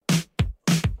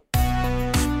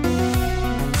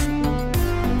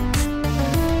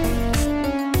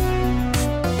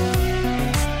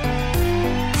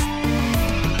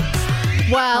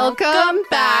Welcome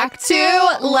back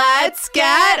to Let's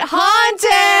Get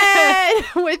Haunted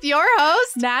with your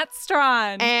host, Nat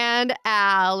Strawn and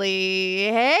Allie.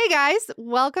 Hey guys,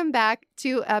 welcome back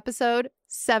to episode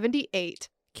 78.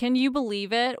 Can you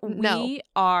believe it? No. We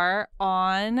are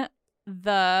on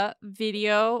the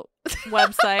video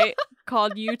website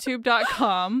called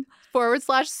youtube.com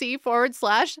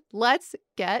 /C/Let's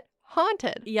Get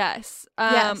Haunted. Yes.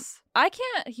 Yes. I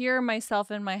can't hear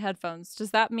myself in my headphones.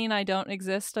 Does that mean I don't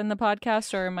exist in the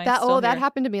podcast, or am I still That here?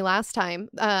 happened to me last time.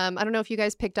 I don't know if you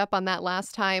guys picked up on that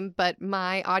last time, but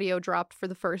my audio dropped for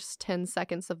the first 10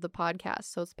 seconds of the podcast,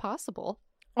 so it's possible.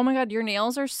 Oh my God, your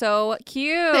nails are so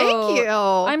cute. Thank you.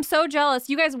 I'm so jealous.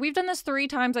 You guys, we've done this 3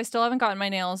 times. I still haven't gotten my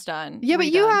nails done. Yeah, but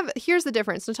Redone. here's the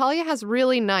difference. Natalia has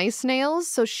really nice nails,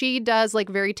 so she does like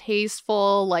very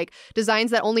tasteful, like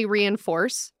designs that only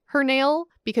reinforce her nail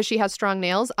because she has strong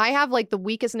nails. I have like the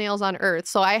weakest nails on earth,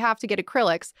 so I have to get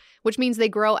acrylics, which means they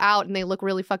grow out and they look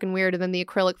really fucking weird, and then the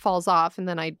acrylic falls off, and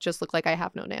then I just look like I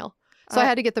have no nail. So I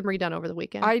had to get them redone over the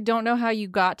weekend. I don't know how you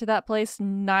got to that place,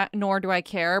 nor do I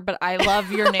care, but I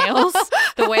love your nails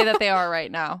the way that they are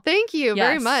right now. Thank you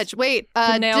very Yes. much. Wait,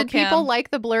 The nail did people cam. like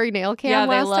the blurry nail cam Yeah,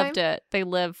 they last loved time? it. They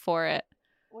live for it.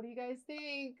 What do you guys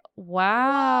think?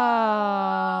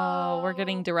 Wow. We're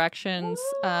getting Wow. directions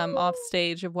off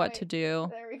stage of what Wait, to do.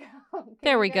 There we go. Can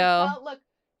There you we guys go. tell? Look,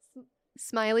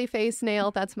 smiley face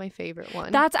nail. That's my favorite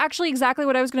one. That's actually exactly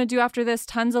what I was going to do after this.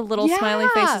 Tons of little smiley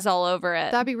Yeah. faces all over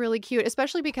it. That'd be really cute,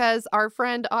 especially because our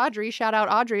friend Audrey, shout out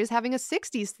Audrey, is having a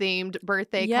 60s themed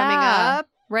birthday coming Yeah. up.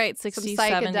 Right, Some 60s,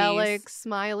 psychedelic 70s.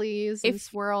 smileys and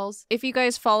swirls. If you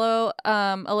guys follow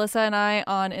Alyssa and I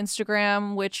on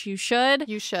Instagram, which you should,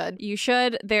 You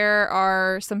should. there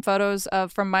are some photos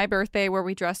from my birthday where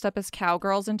we dressed up as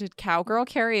cowgirls and did cowgirl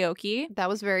karaoke. That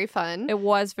was very fun. It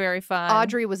was very fun.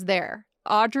 Audrey was there.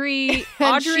 Audrey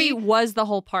And she- was the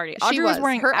whole party. She Audrey was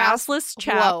wearing her ass- assless Whoa.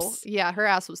 chaps. Yeah, her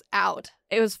ass was out.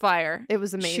 It was fire. It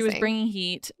was amazing. She was bringing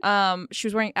heat. She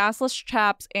was wearing assless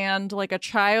chaps and like a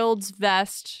child's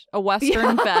vest, a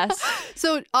Western vest.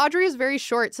 So Audrey is very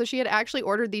short, so she had actually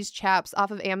ordered these chaps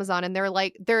off of Amazon, and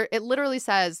it literally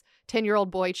says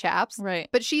 10-year-old boy chaps. Right.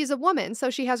 But she's a woman, so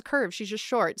she has curves. She's just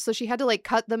short. So she had to like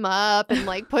cut them up and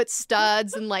like put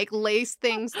studs and like lace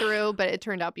things through, but it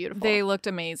turned out beautiful. They looked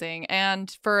amazing.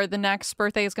 And for the next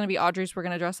birthday, it's going to be Audrey's. We're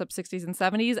going to dress up 60s and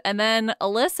 70s. And then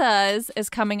Alyssa's is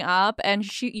coming up, and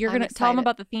you're I'm going to tell them excited.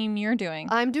 about the theme you're doing.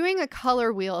 I'm doing a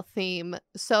color wheel theme.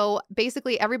 So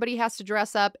basically everybody has to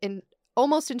dress up in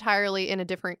almost entirely in a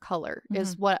different color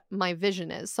is what my vision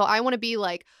is. So I want to be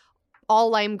like all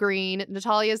lime green.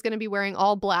 Natalia is going to be wearing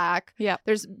all black. Yeah.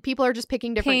 People are just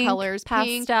picking different Pink, colors.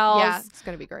 Pink. pastels, Yeah, it's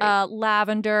going to be great.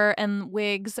 lavender and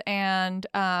wigs and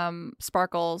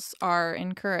sparkles are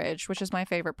encouraged, which is my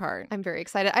favorite part. I'm very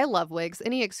excited. I love wigs.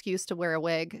 Any excuse to wear a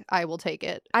wig, I will take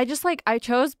it. I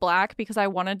chose black because I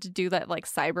wanted to do that like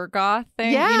cyber goth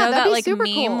thing. Yeah, you know that'd that be like super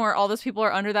meme cool. where all those people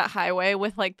are under that highway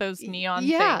with like those neon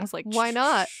Yeah, things. Like why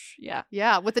not? Yeah.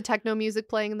 Yeah, with the techno music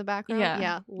playing in the background.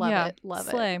 Yeah. Love Yeah. it. Love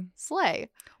Slay. it. Slay.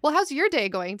 Well, how's your day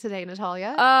going today,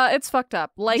 Natalia? It's fucked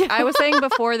up. Like I was saying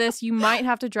before this, you might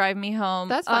have to drive me home.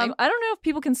 That's fine. I don't know if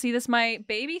people can see this. My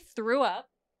baby threw up.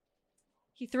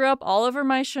 He threw up all over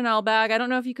my Chanel bag. I don't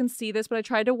know if you can see this, but I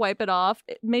tried to wipe it off.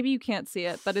 Maybe you can't see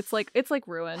it, but it's like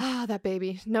ruined. Ah, that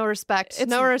baby. No respect. It's-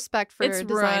 No respect for It's a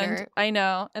designer. ruined. I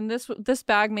know. And this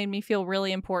bag made me feel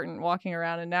really important walking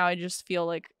around, and now I just feel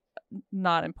like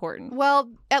not important. Well,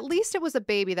 at least it was a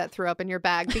baby that threw up in your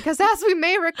bag because as we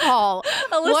may recall,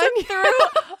 Alyssa threw.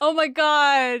 Oh my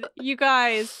God, you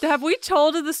guys, have we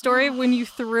told the story of when you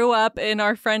threw up in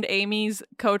our friend Amy's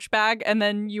Coach bag, and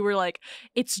then you were like,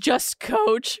 "It's just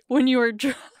Coach" when you were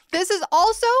drunk? this is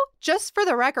also, just for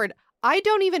the record, I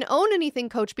don't even own anything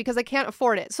Coach because I can't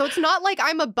afford it. So it's not like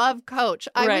I'm above Coach.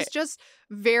 I was Right. just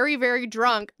very, very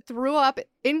drunk, threw up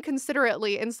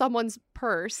inconsiderately in someone's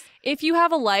purse. If you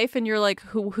have a life and you're like,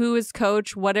 who is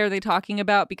Coach? What are they talking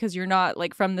about? Because you're not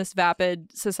like from this vapid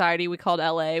society we called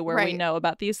LA where we Right. know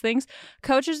about these things.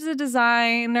 Coach is a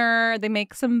designer. They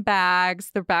make some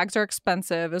bags. Their bags are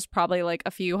expensive. It's probably like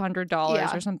a few $100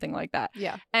 Yeah. or something like that.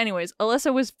 Yeah. Anyways,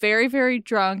 Alyssa was very, very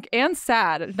drunk and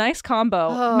sad. Nice combo.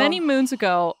 Oh. Many moons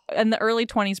ago in the early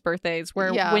 20s birthdays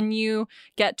where Yeah. when you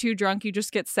get too drunk, you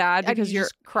just get sad And because you you're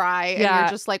just cry and Yeah. you're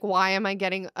just like, why am I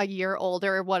getting a year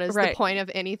older? What is Right. the point? point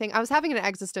of anything. I was having an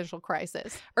existential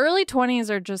crisis. Early 20s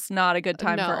are just not a good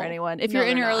time for No. anyone. If No, you're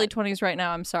in they're your early not. 20s right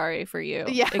now, I'm sorry for you.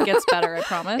 Yeah. It gets better, I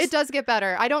promise. It does get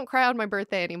better. I don't cry on my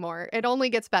birthday anymore. It only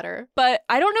gets better. But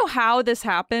I don't know how this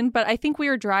happened, but I think we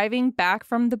were driving back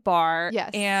from the bar.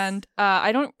 Yes. And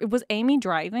was Amy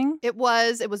driving? It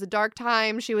was a dark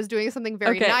time. She was doing something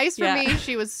very Okay, nice for yeah. me.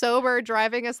 She was sober,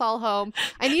 driving us all home.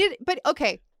 But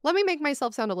okay, let me make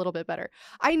myself sound a little bit better.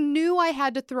 I knew I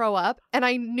had to throw up, and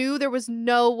I knew there was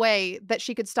no way that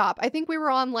she could stop. I think we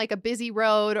were on like a busy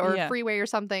road or Yeah. freeway or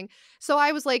something. So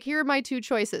I was like, here are my two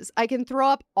choices. I can throw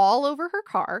up all over her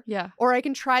car, Yeah. or I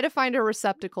can try to find a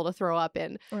receptacle to throw up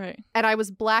in. Right. And I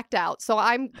was blacked out. So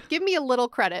give me a little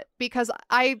credit because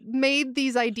I made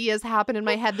these ideas happen in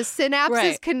my head. The synapses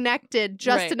Right. connected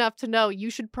just Right. enough to know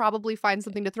you should probably find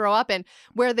something to throw up in.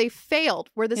 Where they failed,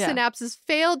 where the Yeah. synapses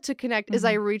failed to connect, is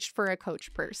I reached for a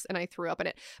Coach purse and I threw up in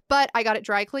it. But I got it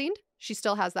dry cleaned. She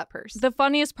still has that purse. The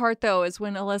funniest part, though, is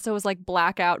when Alyssa was like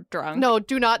blackout drunk. No,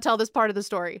 do not tell this part of the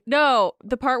story. No,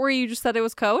 the part where you just said it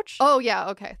was Coach? Oh, yeah.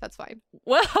 Okay. That's fine.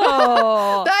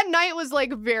 Whoa. That night was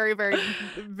like very, very,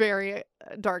 very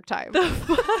dark time.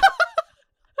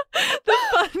 The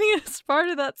funniest part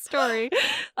of that story,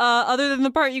 other than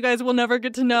the part you guys will never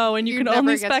get to know, and you can never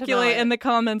only get to know speculate it. in the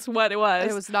comments what it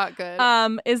was. It was not good.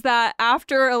 Is that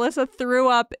after Alyssa threw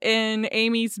up in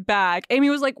Amy's bag, Amy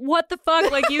was like, "What the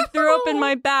fuck? Like you threw up in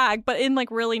my bag," but in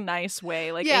like really nice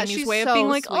way, like yeah, Amy's she's way so of being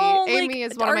like, sweet. "Oh, Amy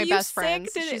like, is one of are my you best sick?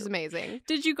 friends. Did She's amazing.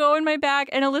 Did you go in my bag?"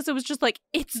 And Alyssa was just like,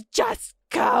 "It's just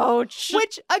Coach."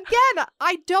 Which again,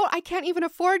 I can't even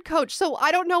afford Coach, so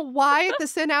I don't know why the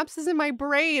synapses in my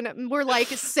brain were like,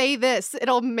 say this,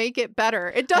 it'll make it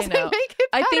better. It doesn't know. make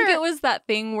it better. I think it was that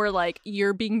thing where like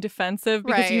you're being defensive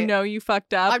because you Right. know you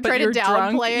fucked up, I'm but trying to you're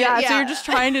drunk. downplay it, Yeah, so yeah. you're just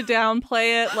trying to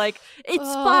downplay it. Like it's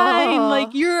Oh. fine. Like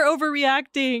you're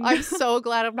overreacting. I'm so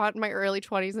glad I'm not in my early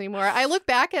 20s anymore. I look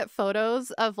back at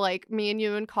photos of like me and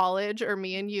you in college or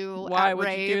me and you Why at would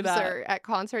you do raves that? or at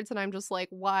concerts, and I'm just like,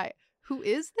 why? Who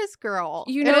is this girl?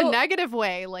 You in know- a negative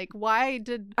way. Like, why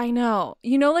did... I know.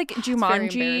 You know, like very Jumanji,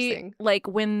 embarrassing. like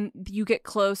when you get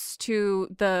close to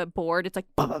the board, it's like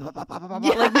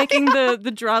like making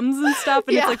the drums and stuff,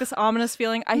 and Yeah. it's like this ominous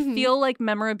feeling. I Mhm. feel like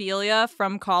memorabilia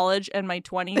from college and my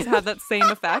 20s have that same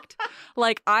effect.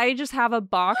 Like I just have a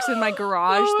box in my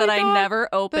garage Oh my that I God. never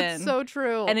open. That's so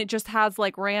true. And it just has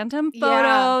like random Yeah.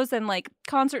 photos and like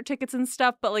concert tickets and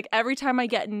stuff. But like every time I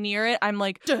get near it, I'm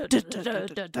like,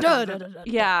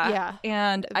 yeah. Yeah.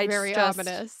 And I Very just,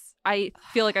 ominous. I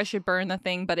feel like I should burn the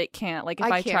thing, but it can't. Like if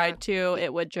I I tried can't. to,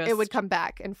 it would just. It would come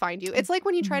back and find you. It's like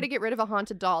when you try Mhm. to get rid of a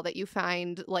haunted doll that you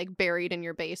find like buried in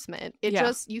your basement. It Yeah.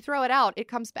 just, you throw it out, it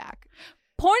comes back.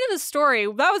 Point of the story,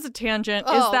 that was a tangent,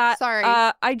 is Oh, that sorry.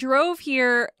 I drove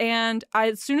here and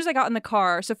as soon as I got in the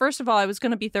car, so first of all, I was going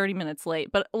to be 30 minutes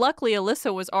late, but luckily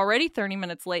Alyssa was already 30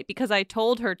 minutes late because I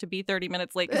told her to be 30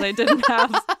 minutes late because I didn't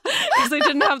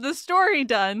have the story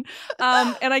done.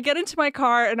 And I get into my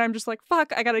car and I'm just like,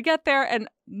 fuck, I got to get there. And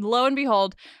lo and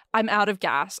behold, I'm out of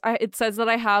gas. It says that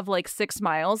I have like 6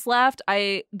 miles left.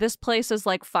 This place is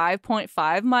like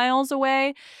 5.5 miles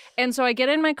away. And so I get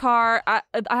in my car. I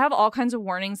have all kinds of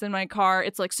warnings in my car.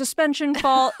 It's like suspension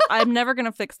fault. I'm never going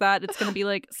to fix that. It's going to be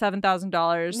like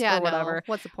 $7,000 Yeah, or whatever. No.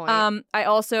 What's the point?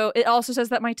 It also says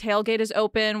that my tailgate is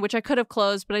open, which I could have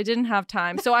closed, but I didn't have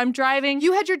time. So I'm driving.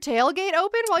 You had your tailgate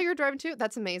open while you were driving too?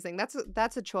 That's amazing.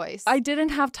 That's a choice. I didn't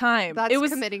have time. That's it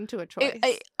was committing to a choice.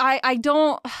 I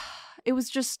don't. It was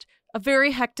just a very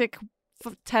hectic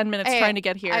 10 minutes Hey, trying to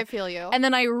get here. I feel you. And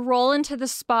then I roll into the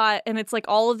spot and it's like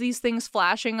all of these things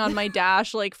flashing on my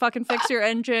dash, like fucking fix your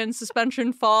engine,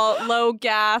 suspension fault, low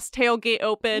gas, tailgate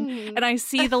open. Mhm. And I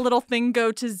see the little thing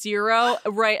go to 0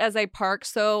 right as I park.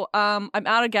 So I'm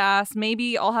out of gas.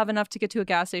 Maybe I'll have enough to get to a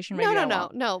gas station. Maybe I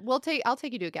won't. No. I'll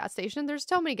take you to a gas station. There's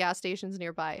so many gas stations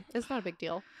nearby. It's not a big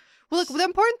deal. Well, look, the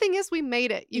important thing is we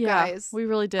made it, you Yeah, guys. we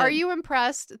really did. Are you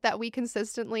impressed that we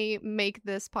consistently make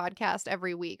this podcast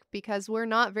every week? Because we're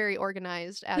not very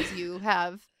organized, as you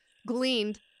have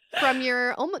gleaned from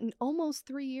your almost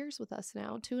 3 years with us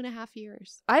now, 2.5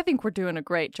 years. I think we're doing a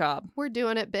great job. We're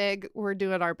doing it big. We're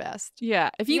doing our best. Yeah.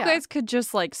 If you Yeah. guys could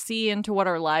just like see into what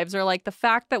our lives are like, the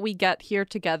fact that we get here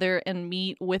together and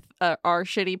meet with our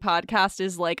shitty podcast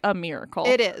is like a miracle.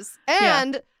 It is. Yeah.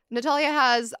 And Natalia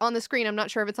has on the screen, I'm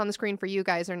not sure if it's on the screen for you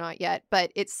guys or not yet,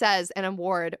 but it says an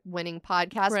award-winning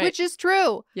podcast, Right. which is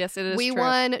true. Yes, it is We true.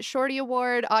 won Shorty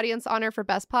Award Audience Honor for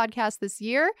Best Podcast this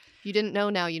year. If you didn't know,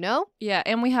 now you know. Yeah,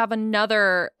 and we have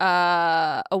another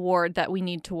award that we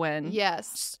need to win.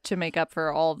 Yes. To make up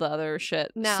for all the other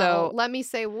shit. Now, so let me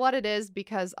say what it is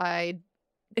because I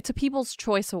It's a People's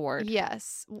Choice Award.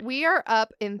 Yes. We are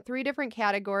up in 3 different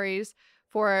categories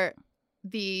for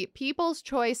the People's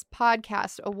Choice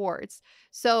Podcast Awards.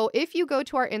 So if you go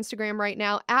to our Instagram right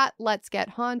now at Let's Get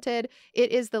Haunted,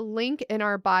 it is the link in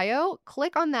our bio.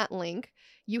 Click on that link.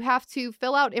 You have to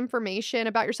fill out information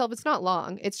about yourself. It's not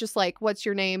long. It's just like, what's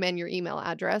your name and your email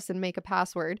address, and make a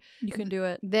password. You can do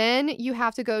it. Then you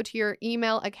have to go to your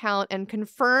email account and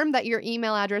confirm that your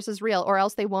email address is real, or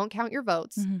else they won't count your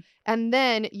votes. Mm-hmm. And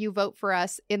then you vote for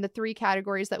us in the 3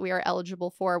 categories that we are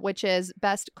eligible for, which is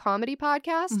Best Comedy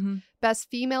Podcast, Mm-hmm.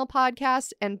 Best Female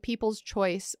Podcast, and People's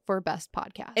Choice for Best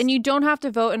Podcast. And you don't have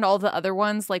to vote in all the other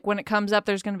ones. Like when it comes up,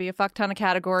 there's going to be a fuck ton of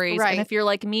categories. Right. And if you're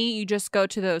like me, you just go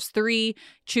to those 3,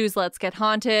 choose Let's Get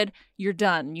Haunted. You're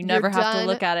done. You never You're have to done.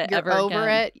 look at it You're ever over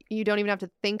again. it. You don't even have to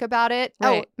think about it.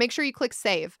 Right. Oh, make sure you click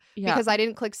save, Yeah. because I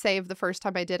didn't click save the first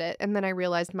time I did it. And then I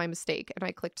realized my mistake and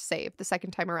I clicked save the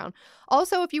second time around.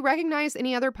 Also, if you recognize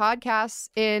any other podcasts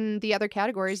in the other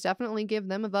categories, definitely give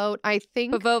them a vote. I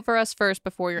think. But vote for us first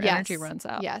before your Yes. energy runs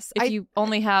out. Yes. If you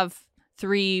only have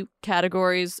 3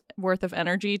 categories worth of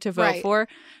energy to vote Right. for,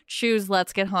 choose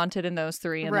Let's Get Haunted in those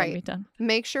 3 and Right. then be done.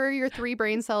 Make sure your 3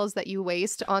 brain cells that you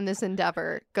waste on this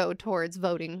endeavor go towards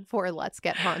voting for Let's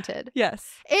Get Haunted. Yes.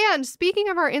 And speaking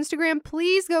of our Instagram,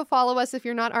 please go follow us if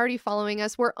you're not already following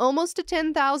us. We're almost to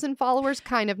 10,000 followers.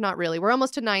 Kind of, not really. We're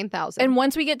almost to 9,000. And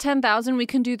once we get 10,000, we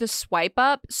can do the swipe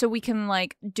up, so we can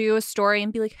like do a story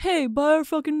and be like, "Hey, buy our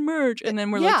fucking merch," and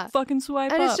then we're Yeah. like, "Fucking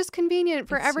swipe And up." it's just convenient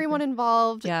for It's everyone super-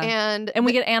 involved. Yeah. And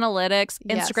we get analytics.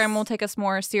 Yes. Instagram will take us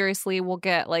more seriously. We'll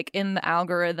get like in the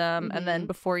algorithm, and then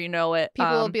before you know it,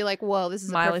 people will be like, whoa, this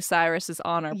is Miley Cyrus is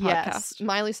on our Yes. podcast.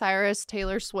 Miley Cyrus,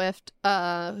 Taylor Swift,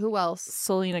 who else?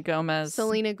 Selena Gomez.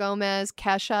 Selena Gomez,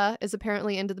 Kesha is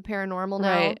apparently into the paranormal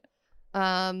now.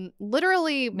 Right.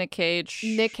 Literally Nick Cage.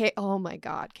 Nick Cage. Oh my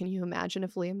God. Can you imagine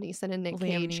if Liam Neeson and Nick Liam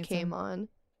Cage Neeson. came on?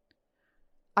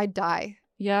 I'd die.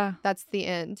 Yeah. That's the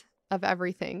end of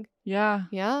everything. Yeah.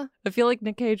 Yeah. I feel like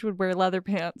Nick Cage would wear leather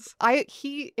pants.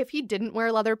 If he didn't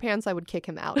wear leather pants, I would kick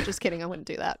him out. Just kidding. I wouldn't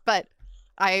do that. But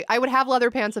I would have leather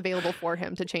pants available for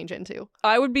him to change into.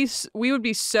 We would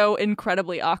be so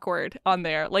incredibly awkward on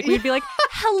there. Like we'd be like,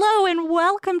 "Hello and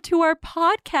welcome to our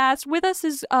podcast. With us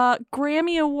is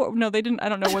Grammy Award." No, they didn't. I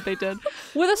don't know what they did.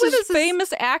 With us is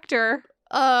famous actor.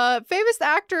 Famous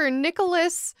actor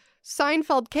Nicholas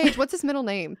Seinfeld Cage. What's his middle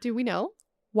name? Do we know?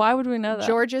 Why would we know that?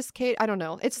 Georges Cage. I don't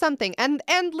know. It's something. And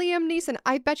Liam Neeson.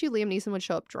 I bet you Liam Neeson would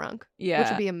show up drunk. Yeah. Which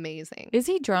would be amazing. Is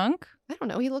he drunk? I don't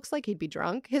know. He looks like he'd be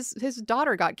drunk. His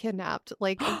daughter got kidnapped.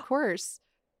 Like, of course.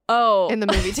 Oh. In the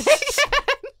movie Taken.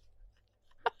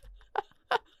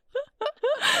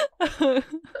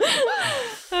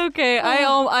 Okay,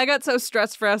 I got so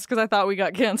stressed for us because I thought we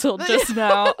got canceled just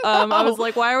now. I was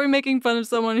like, why are we making fun of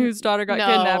someone whose daughter got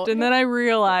kidnapped? And then I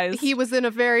realized he was in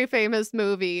a very famous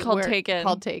movie called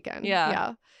Taken.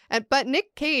 Yeah. But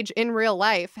Nick Cage in real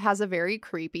life has a very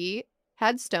creepy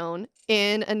headstone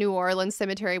in a New Orleans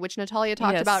cemetery, which Natalia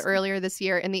talked about earlier this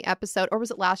year in the episode, or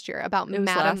was it last year? About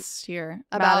last year.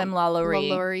 Madame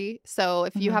LaLaurie. So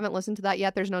if you haven't listened to that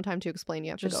yet, there's no time to explain.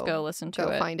 You have just to go listen to it.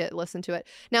 Go find it, listen to it.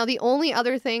 Now, the only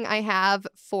other thing I have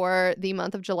for the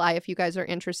month of July, if you guys are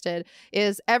interested,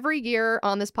 is every year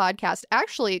on this podcast,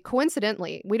 actually,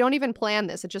 coincidentally, we don't even plan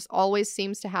this. It just always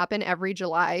seems to happen every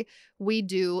July. We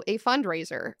do a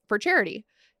fundraiser for charity.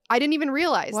 I didn't even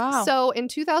realize. Wow. So in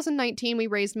 2019, we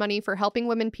raised money for Helping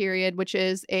Women Period, which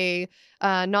is a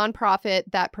nonprofit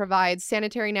that provides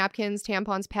sanitary napkins,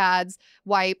 tampons, pads,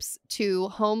 wipes to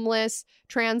homeless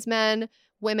trans men,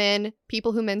 women,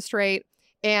 people who menstruate.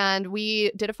 And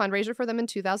we did a fundraiser for them in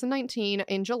 2019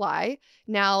 in July.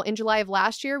 Now, in July of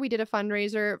last year, we did a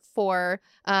fundraiser for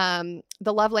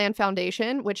the Loveland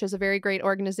Foundation, which is a very great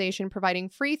organization providing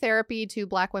free therapy to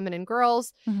Black women and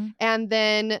girls. Mm-hmm. And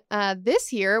then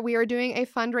this year, we are doing a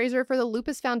fundraiser for the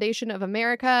Lupus Foundation of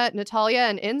America. Natalia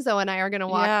and Enzo and I are going to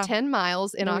walk 10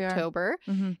 miles in October.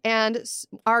 Mm-hmm. And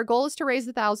our goal is to raise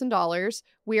 $1,000.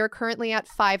 We are currently at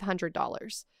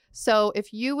 $500. So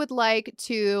if you would like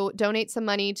to donate some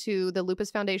money to the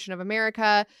Lupus Foundation of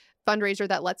America fundraiser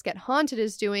that Let's Get Haunted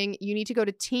is doing, you need to go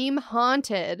to Team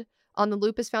Haunted on the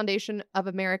Lupus Foundation of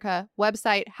America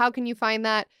website. How can you find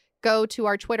that? Go to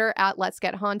our Twitter at Let's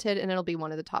Get Haunted, and it'll be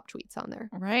one of the top tweets on there.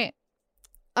 Right.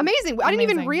 Amazing. I didn't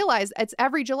even realize it's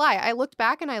every July. I looked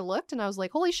back and I was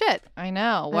like, holy shit. I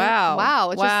know. Wow.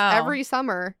 Wow. It's just every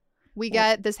summer we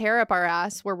get this hair up our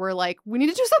ass where we're like, we need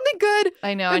to do something good.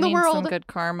 I know. I in the need some world. good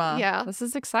karma. Yeah. This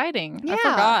is exciting. Yeah. I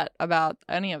forgot about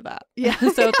any of that. Yeah.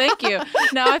 So thank you.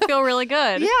 Now I feel really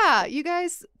good. Yeah, you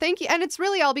guys, thank you. And it's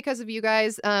really all because of you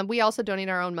guys. We also donate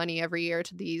our own money every year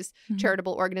to these Mhm.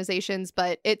 charitable organizations,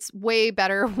 but it's way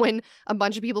better when a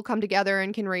bunch of people come together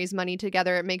and can raise money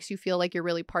together. It makes you feel like you're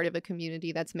really part of a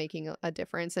community that's making a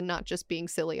difference and not just being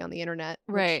silly on the internet.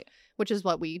 Right. Which is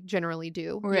what we generally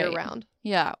do Right. year round.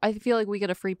 Yeah. I feel like we get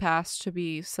a free pass to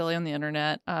be silly on the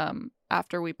internet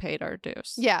after we paid our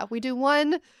dues. Yeah, we do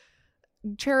one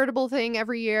charitable thing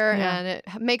every year Yeah. and it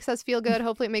makes us feel good.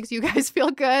 Hopefully it makes you guys feel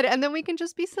good. And then we can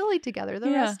just be silly together the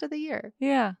Yeah. rest of the year.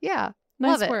 Yeah. Yeah.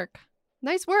 Nice Love it. work.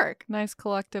 Nice work. Nice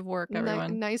collective work,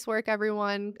 everyone. Nice work,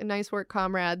 everyone. Nice work,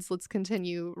 comrades. Let's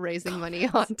continue raising money,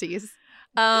 aunties.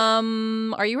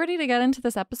 Are you ready to get into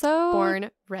this episode? Born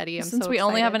ready. I'm Since so we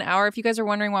only have an excited. hour, if you guys are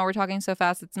wondering why we're talking so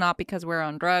fast, it's not because we're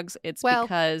on drugs. It's Well-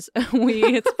 because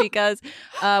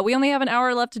we only have an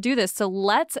hour left to do this. So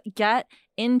let's get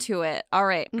into it. All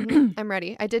right. Mhm. I'm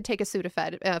ready. I did take a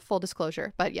Sudafed, full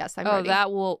disclosure, but yes, I'm ready.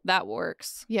 that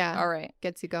works. Yeah, All right.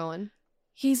 gets you going.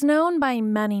 He's known by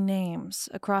many names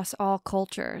across all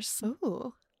cultures.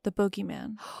 Ooh. The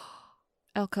boogeyman,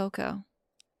 El Coco,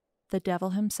 the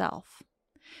devil himself.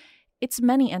 It's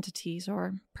many entities,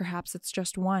 or perhaps it's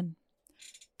just one.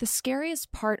 The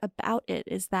scariest part about it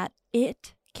is that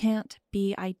it can't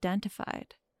be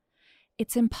identified.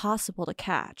 It's impossible to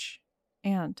catch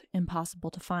and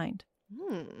impossible to find.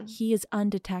 Hmm. He is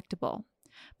undetectable,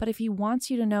 but if he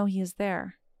wants you to know he is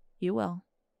there, you will.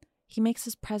 He makes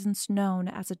his presence known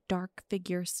as a dark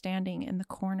figure standing in the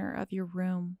corner of your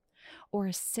room, or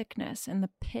a sickness in the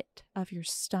pit of your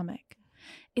stomach.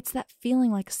 It's that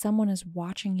feeling like someone is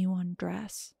watching you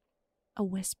undress. A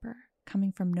whisper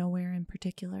coming from nowhere in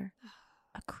particular.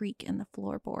 A creak in the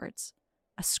floorboards.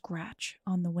 A scratch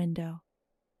on the window.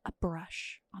 A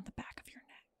brush on the back of your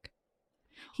neck.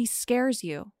 He scares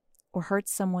you or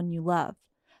hurts someone you love,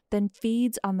 then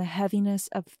feeds on the heaviness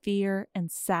of fear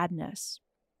and sadness.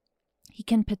 He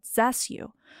can possess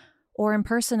you or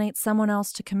impersonate someone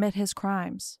else to commit his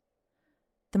crimes.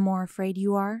 The more afraid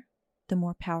you are, the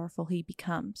more powerful he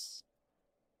becomes.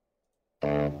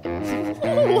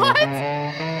 What?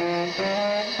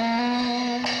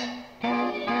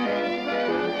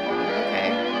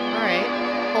 Okay. All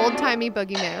right. Old-timey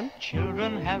boogeyman.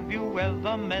 Children, have you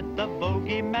ever met the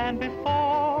bogeyman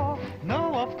before?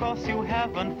 No, of course you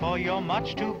haven't, for you're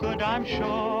much too good, I'm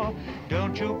sure.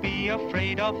 Don't you be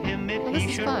afraid of him if Well, this he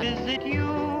is should fun. visit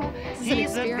you. This is an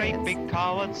He's a great experience. big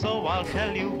coward, so I'll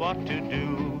tell you what to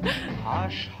do.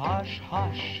 Hush, hush,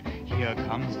 hush, here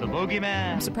comes the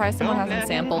bogeyman. I'm surprised someone Don't hasn't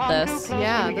let him sampled come this. too close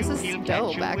Yeah, to this you. is He'll catch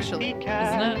dope, you if actually. he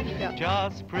can. Isn't it? Yeah.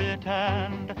 Just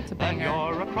pretend a that banger.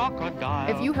 you're a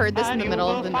crocodile. If you heard this in and the you middle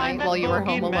of will the find night that while you were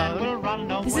home bogeyman alone. will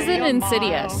run This away is in a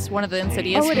Insidious, mile. one of the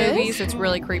Insidious Oh, it is? movies. It's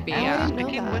really creepy, And yeah. didn't know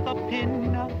stick him that. with a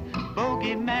pin.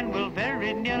 Bogeyman will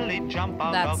very nearly jump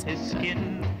out That's of his good.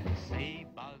 skin. Say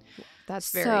buzz.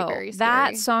 That's very, So very scary.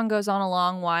 that song goes on a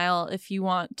long while. If you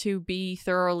want to be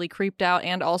thoroughly creeped out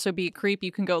and also be a creep,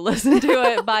 you can go listen to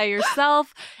it by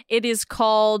yourself. It is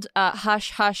called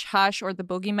Hush, Hush, Hush, or the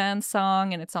Boogeyman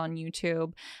song, and it's on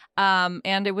YouTube.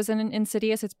 And it was in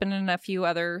Insidious. It's been in a few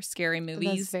other scary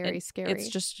movies. very scary. It's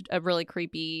just a really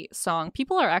creepy song.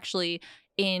 People are actually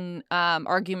in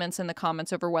arguments in the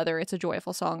comments over whether it's a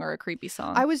joyful song or a creepy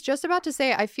song. I was just about to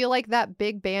say, I feel like that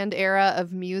big band era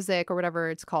of music or whatever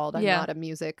it's called. I'm Yeah. not a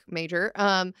music major.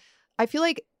 I feel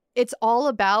like it's all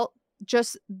about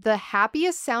just the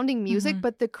happiest sounding music, Mhm.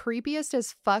 but the creepiest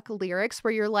as fuck lyrics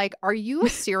where you're like, are you a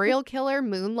serial killer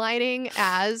moonlighting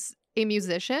as a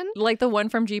musician? Like the one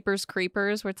from Jeepers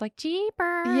Creepers where it's like,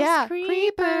 Jeepers Yeah,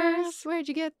 Creepers. Where'd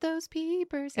you get those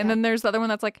peepers? And Yeah. then there's the other one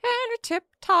that's like, and a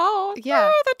tiptoe Yeah.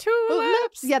 through the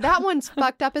tulips. Yeah, that one's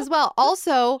fucked up as well.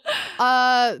 Also,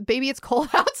 Baby It's Cold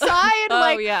Outside. Oh,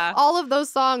 like yeah. all of those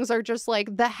songs are just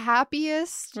like the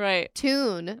happiest Right.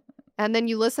 tune. And then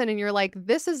you listen and you're like,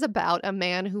 this is about a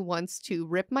man who wants to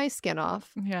rip my skin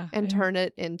off Yeah. and turn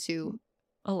it into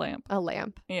a lamp. a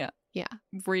lamp. Yeah. Yeah.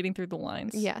 Reading through the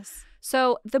lines. Yes.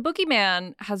 So the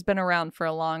Boogeyman has been around for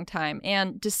a long time,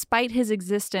 and despite his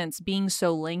existence being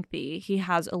so lengthy, he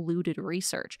has eluded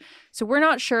research. So we're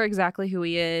not sure exactly who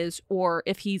he is, or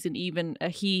if he's even a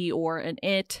he or an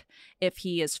it, if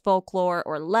he is folklore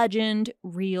or legend,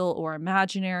 real or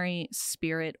imaginary,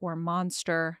 spirit or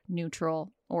monster,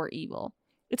 neutral or evil.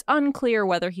 It's unclear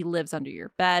whether he lives under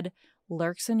your bed,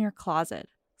 lurks in your closet,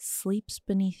 sleeps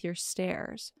beneath your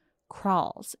stairs,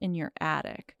 crawls in your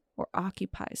attic, or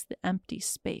occupies the empty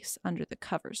space under the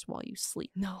covers while you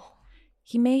sleep. No.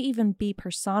 He may even be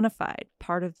personified,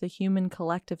 part of the human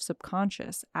collective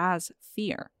subconscious, as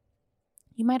fear.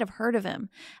 You might have heard of him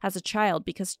as a child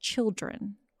because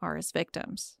children are his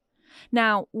victims.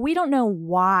 Now, we don't know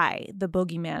why the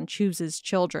boogeyman chooses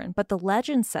children, but the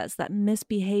legend says that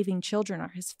misbehaving children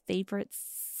are his favorite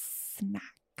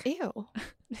snack. Ew.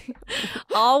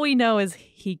 All we know is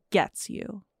he gets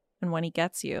you. And when he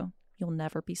gets you, you'll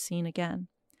never be seen again.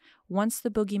 Once the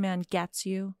boogeyman gets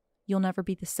you, you'll never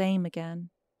be the same again.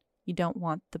 You don't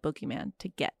want the boogeyman to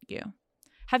get you.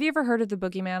 Have you ever heard of the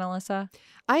boogeyman, Alyssa?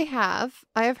 I have.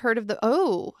 I have heard of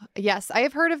yes, I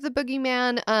have heard of the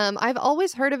boogeyman. I've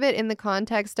always heard of it in the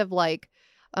context of like,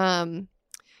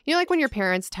 like when your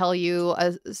parents tell you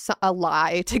a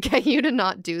lie to get you to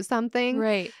not do something.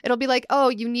 Right. It'll be like, oh,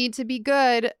 you need to be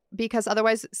good because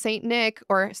otherwise Saint Nick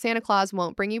or Santa Claus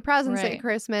won't bring you presents at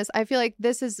Christmas. I feel like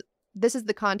this is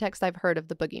the context I've heard of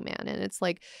the boogeyman. And it's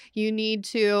like, you need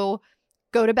to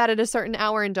go to bed at a certain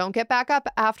hour and don't get back up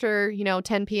after,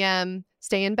 10 p.m.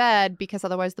 Stay in bed because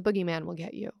otherwise the boogeyman will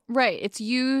get you. Right. It's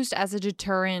used as a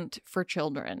deterrent for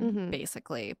children,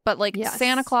 basically. But like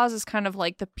Santa Claus is kind of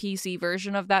like the PC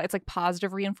version of that. It's like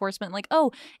positive reinforcement. Like,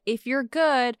 oh, if you're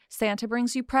good, Santa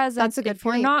brings you presents. That's a good If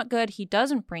point. you're not good, he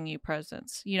doesn't bring you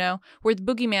presents, Where the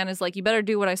boogeyman is like, you better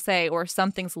do what I say or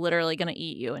something's literally going to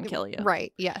eat you and kill you.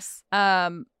 Right. Yes.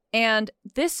 And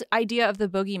this idea of the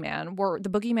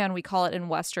boogeyman, we call it in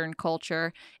Western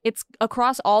culture, it's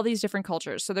across all these different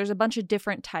cultures. So there's a bunch of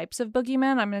different types of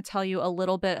boogeyman. I'm going to tell you a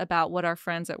little bit about what our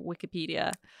friends at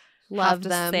Wikipedia have to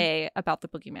say about the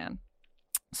boogeyman.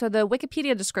 So the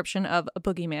Wikipedia description of a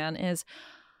boogeyman is,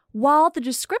 while the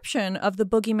description of the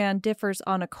boogeyman differs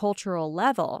on a cultural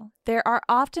level, there are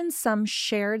often some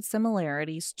shared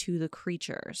similarities to the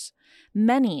creatures.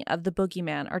 Many of the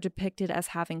boogeyman are depicted as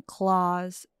having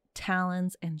claws,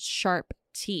 talons, and sharp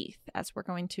teeth, as we're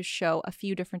going to show a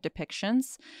few different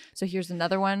depictions. So here's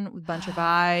another one with a bunch of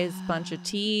eyes, bunch of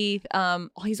teeth.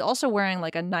 He's also wearing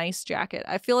like a nice jacket.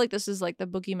 I feel like this is like the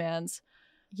boogeyman's.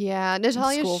 Yeah,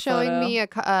 Natalia's showing me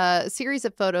a series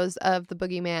of photos of the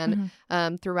boogeyman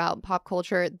throughout pop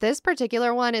culture. This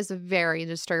particular one is very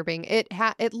disturbing.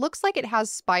 It looks like it has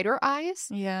spider eyes.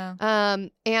 Yeah.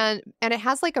 And it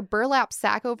has like a burlap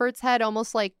sack over its head,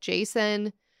 almost like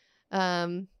Jason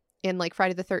in like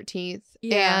Friday the 13th.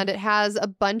 Yeah. And it has a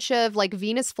bunch of like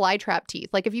Venus flytrap teeth.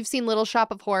 Like if you've seen Little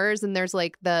Shop of Horrors and there's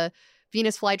like the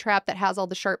Venus flytrap that has all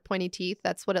the sharp pointy teeth,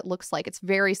 that's what it looks like. It's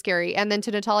very scary. And then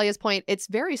to Natalia's point, it's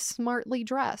very smartly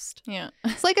dressed. Yeah.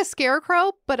 It's like a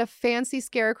scarecrow, but a fancy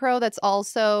scarecrow that's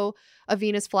also a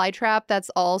Venus flytrap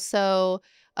that's also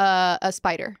a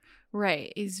spider.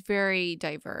 Right. He's very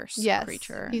diverse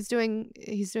creature. He's doing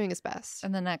his best.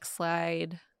 And the next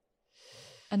slide,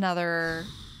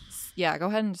 go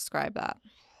ahead and describe that.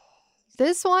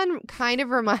 This one kind of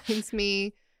reminds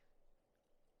me,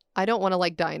 I don't want to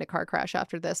like die in a car crash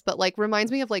after this, but like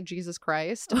reminds me of like Jesus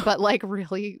Christ, but like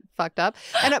really fucked up.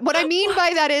 And what I mean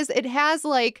by that is it has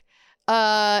like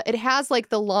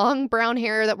the long brown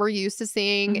hair that we're used to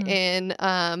seeing in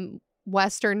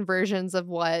Western versions of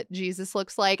what Jesus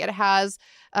looks like. It has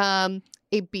a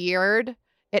beard.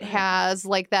 It has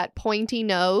like that pointy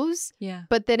nose. Yeah.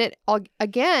 But then it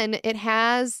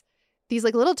has these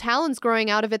like little talons growing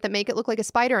out of it that make it look like a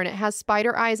spider, and it has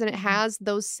spider eyes, and it has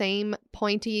those same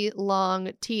pointy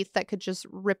long teeth that could just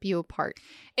rip you apart.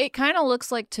 It kind of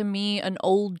looks like to me an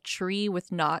old tree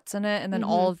with knots in it, and then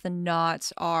all of the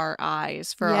knots are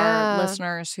eyes for our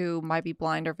listeners who might be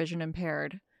blind or vision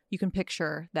impaired. You can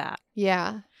picture that.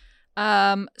 Yeah.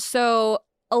 So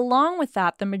along with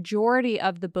that, the majority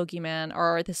of the boogeymen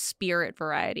are the spirit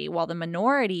variety, while the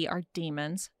minority are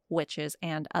demons, witches,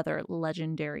 and other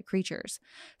legendary creatures.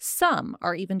 Some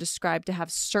are even described to have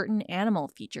certain animal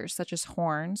features such as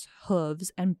horns,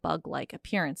 hooves, and bug-like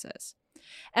appearances.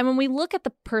 And when we look at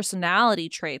the personality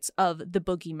traits of the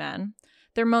boogeymen,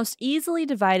 they're most easily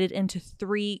divided into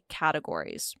 3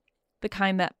 categories. The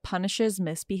kind that punishes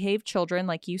misbehaved children,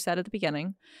 like you said at the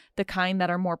beginning, the kind that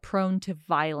are more prone to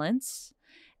violence,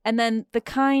 and then the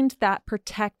kind that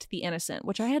protect the innocent,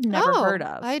 which I had never heard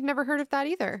of. I had never heard of that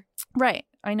either. Right.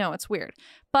 I know, it's weird.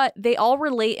 But they all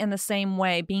relate in the same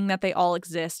way, being that they all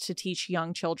exist to teach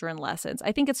young children lessons.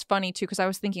 I think it's funny, too, because I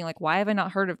was thinking, like, why have I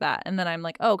not heard of that? And then I'm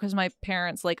like, oh, because my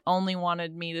parents, like, only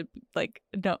wanted me to, like,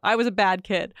 no, I was a bad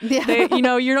kid. Yeah.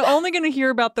 You're only going to hear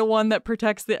about the one that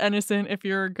protects the innocent if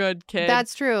you're a good kid.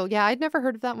 That's true. Yeah, I'd never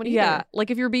heard of that one either. Yeah.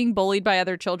 Like, if you're being bullied by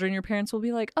other children, your parents will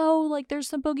be like, oh, like, there's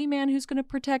some boogeyman who's going to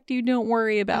protect you. Don't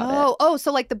worry about it. Oh,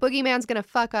 so, like, the boogeyman's going to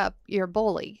fuck up your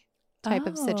bully type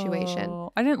of situation.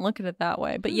 I didn't look at it that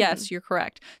way, but yes, you're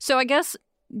correct. So I guess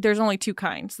there's only two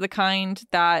kinds. The kind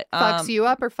that Fucks you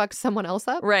up or fucks someone else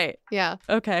up? Right. Yeah.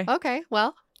 Okay. Okay,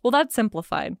 well. Well, that's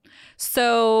simplified.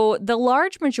 So the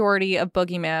large majority of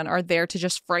boogeyman are there to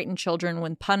just frighten children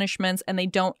with punishments, and they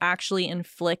don't actually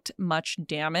inflict much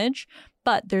damage.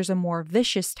 But there's a more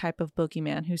vicious type of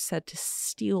boogeyman who's said to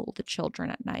steal the children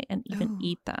at night and even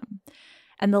eat them.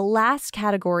 And the last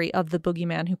category of the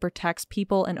boogeyman who protects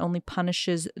people and only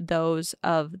punishes those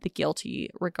of the guilty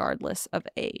regardless of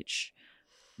age,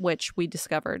 which we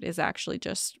discovered is actually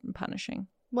just punishing.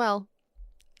 Well,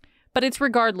 but it's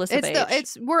regardless of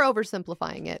age. We're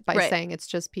oversimplifying it by Right. saying it's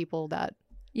just people that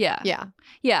Yeah. yeah.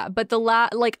 Yeah, but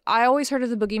I always heard of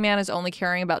the boogeyman as only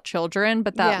caring about children,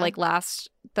 but that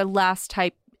the last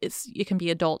type is it can be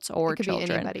adults or It could children.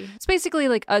 be anybody. It's basically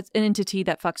like an entity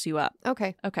that fucks you up.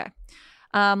 Okay. Okay.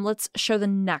 Let's show the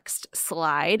next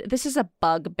slide. This is a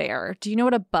bugbear. Do you know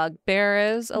what a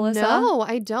bugbear is, Alyssa? No,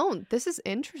 I don't. This is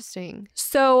interesting.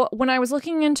 So when I was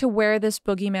looking into where this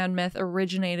boogeyman myth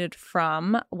originated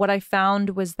from, what I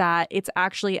found was that its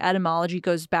actually etymology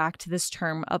goes back to this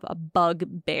term of a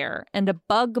bugbear. And a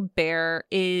bugbear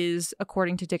is,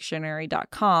 according to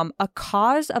dictionary.com, a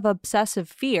cause of obsessive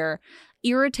fear,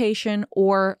 irritation,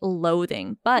 or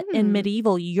loathing. But in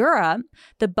medieval Europe,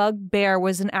 the bugbear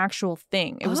was an actual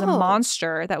thing. It was a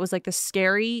monster that was like the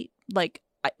scary, like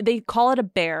they call it a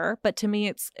bear, but to me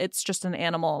it's just an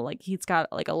animal. Like he's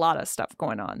got like a lot of stuff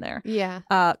going on there. Yeah.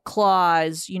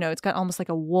 Claws, it's got almost like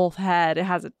a wolf head. It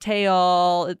has a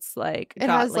tail. It's like It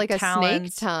got, has like a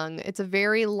talons. snake tongue. It's a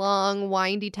very long,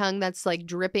 windy tongue that's like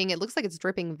dripping. It looks like it's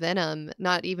dripping venom,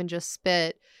 not even just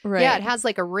spit. Right. Yeah, it has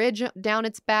like a ridge down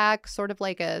its back, sort of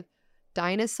like a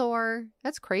dinosaur.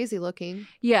 That's crazy looking.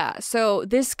 Yeah, so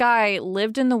this guy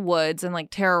lived in the woods and like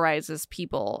terrorizes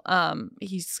people.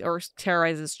 Or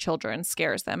terrorizes children,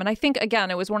 scares them. And I think again,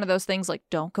 it was one of those things like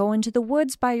don't go into the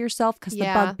woods by yourself because the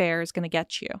bugbear is going to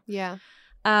get you. Yeah.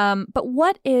 But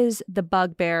what is the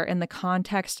bugbear in the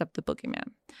context of the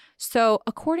boogeyman? So,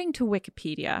 according to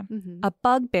Wikipedia, a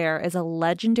bugbear is a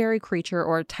legendary creature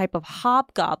or a type of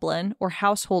hobgoblin or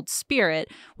household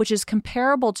spirit, which is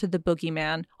comparable to the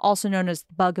boogeyman, also known as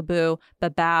bugaboo,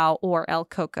 babao, or El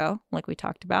Coco, like we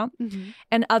talked about,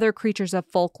 and other creatures of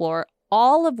folklore,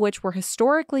 all of which were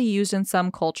historically used in some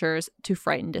cultures to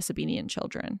frighten disobedient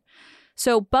children.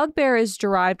 So, bugbear is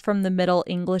derived from the Middle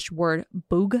English word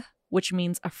bug, which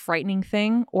means a frightening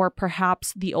thing, or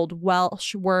perhaps the Old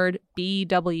Welsh word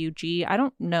BWG. I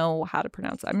don't know how to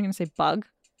pronounce it. I'm going to say bug.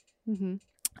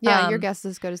 Yeah, your guess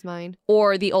is as good as mine.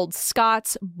 Or the Old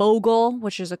Scots bogle,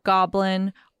 which is a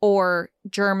goblin, or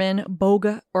German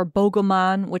boge or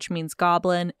bogelman, which means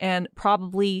goblin, and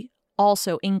probably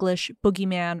also English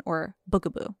boogeyman or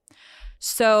boogaboo.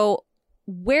 So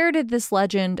where did this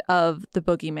legend of the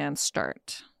boogeyman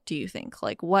start, do you think?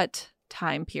 Like what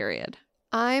time period?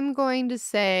 I'm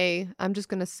just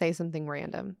going to say something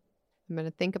random. I'm going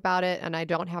to think about it, and I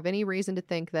don't have any reason to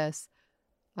think this.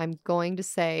 I'm going to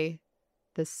say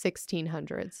the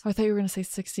 1600s. I thought you were going to say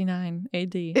 69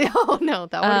 AD. Oh, no,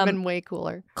 that would have been way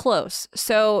cooler. Close.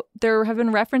 So there have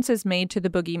been references made to the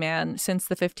boogeyman since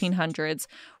the 1500s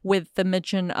with the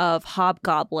mention of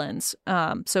hobgoblins.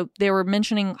 So they were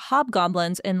mentioning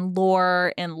hobgoblins in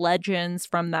lore and legends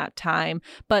from that time.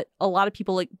 But a lot of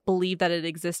people believe that it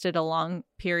existed a long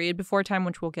period before time,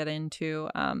 which we'll get into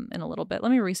in a little bit.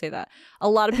 Let me re-say that. A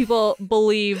lot of people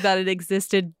believe that it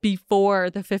existed before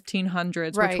the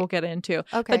 1500s, Right. which we'll get into.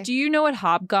 Okay. But do you know what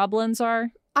hobgoblins are?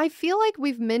 I feel like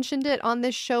we've mentioned it on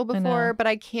this show before, but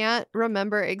I can't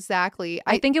remember exactly.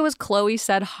 I think it was Chloe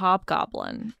said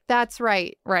hobgoblin. That's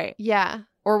right. Right. Yeah.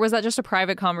 Or was that just a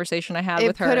private conversation I had It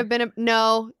with her? could have been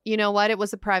no, you know what? It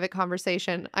was a private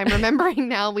conversation. I'm remembering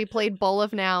now we played Bowl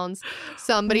of Nouns.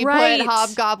 Somebody Right. put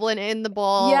hobgoblin in the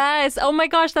bowl. Yes. Oh my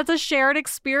gosh, that's a shared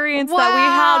experience that Wow. we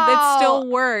had. It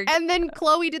still worked. And then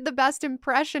Chloe did the best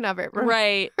impression of it.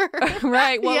 Right.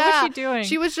 Right. What was she doing?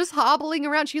 She was just hobbling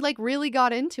around. She really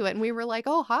got into it. And we were like,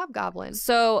 oh, hobgoblin.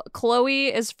 So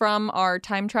Chloe is from our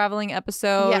time traveling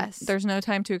episode. Yes. There's no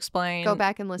time to explain. Go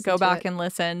back and listen Go to back it. and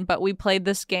listen. But we played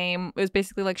this game. It was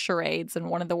basically like charades, and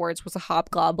one of the words was a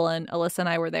hobgoblin. Alyssa and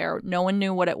I were there. No one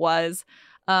knew what it was.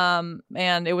 And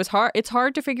it was hard. It's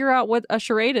hard to figure out what a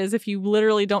charade is if you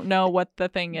literally don't know what the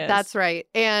thing is. That's right.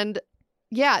 And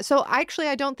Yeah, so actually,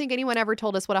 I don't think anyone ever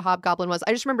told us what a hobgoblin was.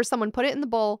 I just remember someone put it in the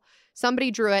bowl, somebody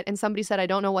drew it, and somebody said, I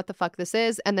don't know what the fuck this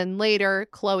is. And then later,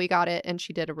 Chloe got it, and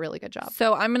she did a really good job.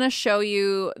 So I'm going to show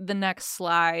you the next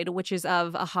slide, which is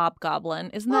of a hobgoblin.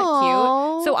 Isn't that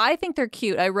Aw. cute? So I think they're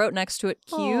cute. I wrote next to it,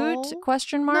 cute, Aw.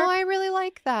 question mark. No, I really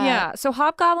like that. Yeah, so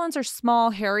hobgoblins are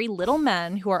small, hairy little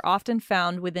men who are often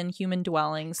found within human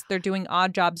dwellings. They're doing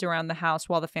odd jobs around the house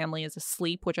while the family is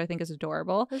asleep, which I think is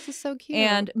adorable. This is so cute.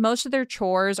 And most of their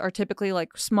chores are typically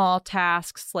like small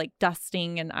tasks like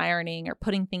dusting and ironing or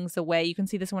putting things away. You can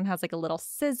see this one has like a little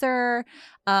scissor,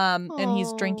 and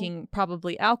he's Aw. drinking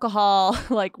probably alcohol.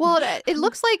 Well, it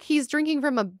looks like he's drinking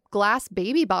from a glass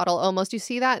baby bottle almost. You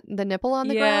see that? The nipple on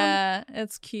the ground? Yeah,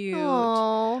 it's cute.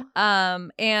 Aww.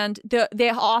 And they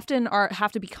often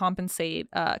have to be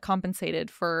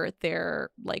compensated for their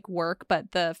like work,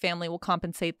 but the family will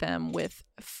compensate them with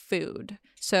food.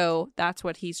 So that's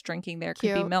what he's drinking there. Could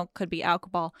be Cute. milk, could be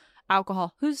alcohol.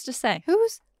 Who's to say?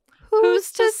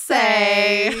 Who's to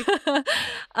say?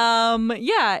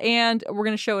 Yeah, and we're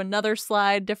gonna show another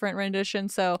slide, different rendition.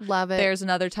 So Love it. there's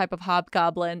another type of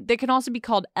hobgoblin. They can also be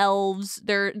called elves.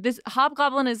 This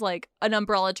hobgoblin is like an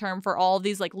umbrella term for all of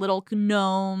these like little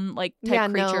gnome like type Yeah,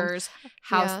 gnome. creatures,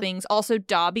 house Yeah. things. Also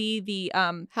Dobby, the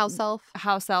House elf.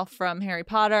 house elf from Harry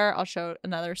Potter. I'll show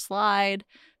another slide.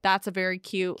 That's a very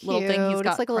cute little thing. He's Cute. got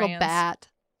It's like a crayons. little bat.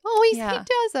 Oh, he Yeah.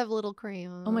 does have little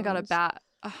crayons. Oh my god, a bat.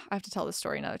 I have to tell this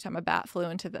story another time. A bat flew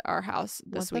into our house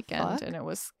What this the weekend, fuck? and it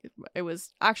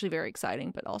was actually very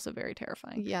exciting, but also very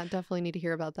terrifying. Yeah, definitely need to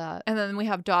hear about that. And then we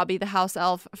have Dobby, the house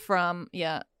elf from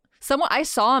someone. I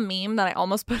saw a meme that I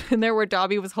almost put in there where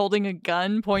Dobby was holding a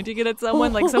gun, pointing it at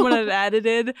someone. Like someone had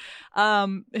edited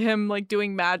him like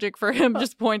doing magic for him,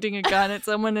 just pointing a gun at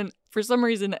someone, and for some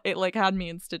reason it like had me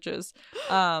in stitches.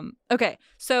 Okay,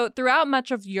 so throughout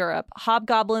much of Europe,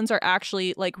 hobgoblins are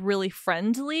actually like really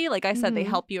friendly. Like I said, they Mhm.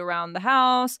 help you around the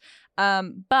house,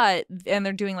 and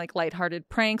they're doing like lighthearted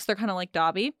pranks. They're kind of like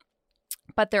Dobby.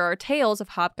 But there are tales of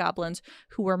hobgoblins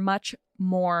who were much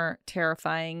more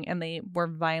terrifying, and they were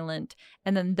violent.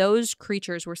 And then those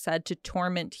creatures were said to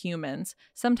torment humans,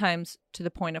 sometimes to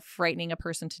the point of frightening a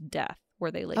person to death,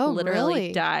 where they like Oh, literally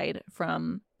really? died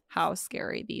from how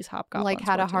scary these hobgoblins Like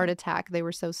had were a to heart them. attack. They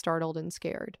were so startled and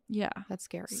scared. Yeah. That's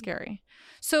scary. Scary.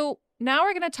 So now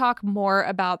we're going to talk more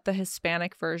about the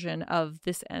Hispanic version of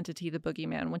this entity, the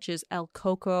boogeyman, which is El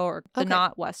Coco, or the Okay.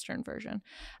 not Western version.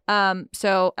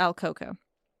 So El Coco.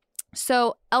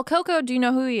 So El Coco, do you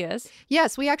know who he is?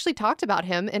 Yes, we actually talked about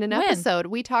him in an When? episode.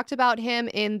 We talked about him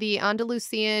in the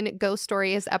Andalusian Ghost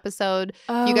Stories episode.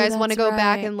 Oh, You guys want to go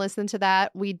back and listen to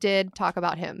that? We did talk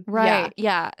about him. Right.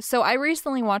 Yeah. So I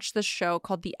recently watched this show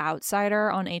called The Outsider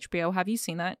on HBO. Have you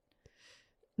seen that?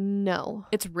 No.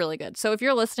 It's really good. So if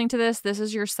you're listening to this, this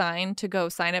is your sign to go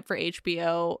sign up for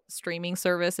HBO streaming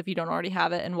service if you don't already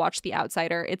have it and watch The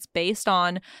Outsider. It's based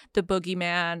on The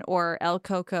Boogeyman or El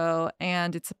Coco,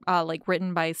 and it's like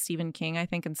written by Stephen King, I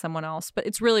think, and someone else. But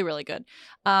it's really, really good.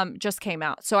 Just came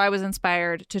out. So I was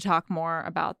inspired to talk more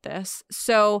about this.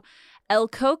 So El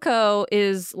Coco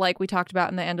is, like we talked about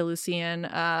in the Andalusian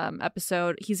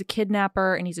episode, he's a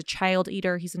kidnapper and he's a child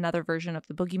eater. He's another version of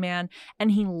the boogeyman,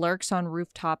 and he lurks on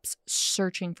rooftops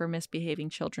searching for misbehaving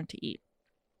children to eat.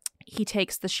 He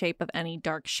takes the shape of any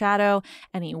dark shadow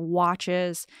and he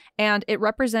watches, and it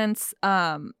represents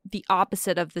the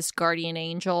opposite of this guardian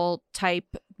angel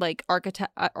type, like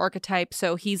archetype.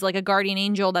 So he's like a guardian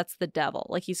angel that's the devil.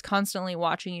 Like he's constantly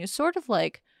watching you, sort of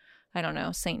like, I don't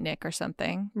know, Saint Nick or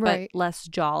something, Right. but less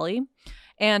jolly.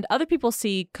 And other people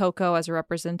see Coco as a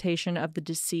representation of the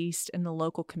deceased in the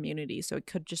local community. So it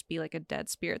could just be like a dead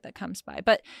spirit that comes by.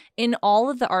 But in all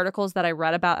of the articles that I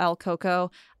read about El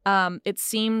Coco, it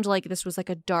seemed like this was like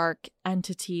a dark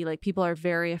entity. Like people are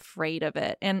very afraid of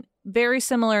it. And very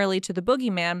similarly to the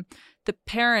boogeyman, the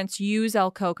parents use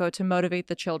El Coco to motivate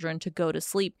the children to go to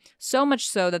sleep. So much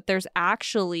so that there's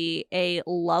actually a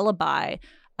lullaby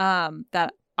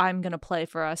that I'm going to play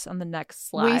for us on the next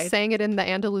slide. We sang it in the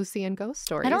Andalusian Ghost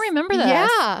Stories. I don't remember this.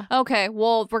 Yeah. Okay,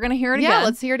 well, we're going to hear it again. Yeah,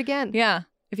 let's hear it again. Yeah.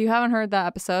 If you haven't heard that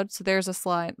episode, so there's a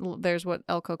slide. There's what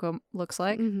El Coco looks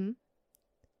like. Mm-hmm.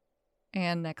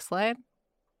 And next slide.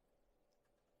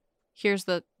 Here's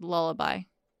the lullaby.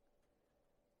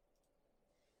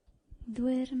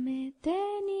 Duérmete,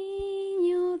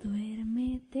 niño,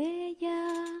 duérmete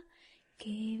ya,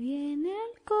 que viene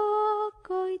el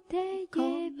coco y te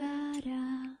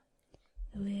llevará.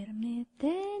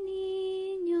 Duérmete,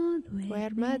 niño,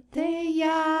 Duérmete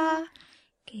ya,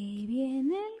 que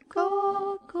viene el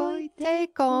coco y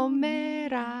te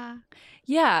comerá.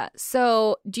 Yeah.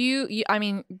 So do you I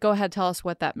mean, go ahead, tell us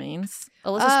what that means.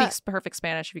 Alyssa speaks perfect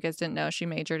Spanish. If you guys didn't know, she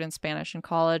majored in Spanish in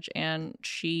college and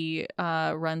she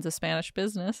runs a Spanish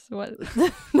business. What?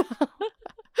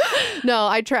 No,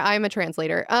 I'm a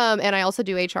translator. And I also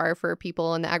do HR for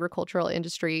people in the agricultural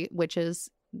industry, which is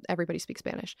everybody speaks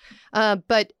Spanish.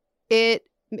 But it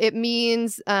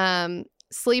means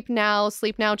sleep now,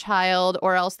 child,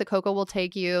 or else the cocoa will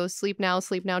take you. Sleep now,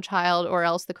 child, or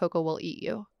else the cocoa will eat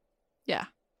you. Yeah.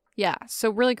 Yeah. So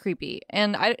really creepy.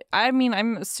 And I mean,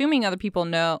 I'm assuming other people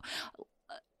know.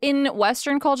 In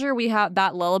Western culture, we have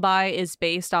that lullaby is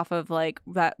based off of like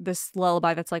this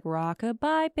lullaby that's like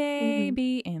rock-a-bye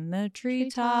baby in the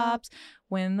treetops.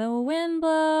 When the wind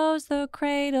blows, the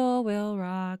cradle will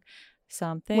rock.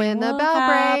 Something when the will bell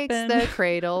happen. breaks, the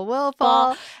cradle will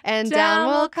fall, and down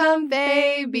will come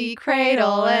baby,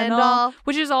 cradle and all.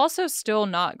 Which is also still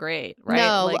not great, right?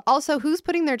 No. Like, also, who's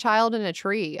putting their child in a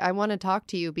tree? I want to talk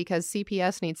to you because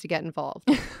CPS needs to get involved.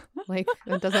 Like,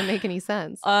 it doesn't make any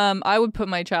sense. I would put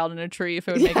my child in a tree if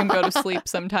it would make him go to sleep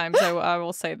sometimes. I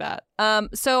will say that.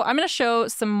 So I'm going to show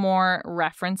some more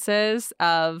references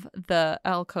of the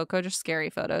El Coco, just scary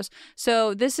photos.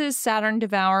 So this is Saturn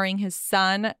devouring his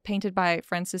son, painted by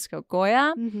Francisco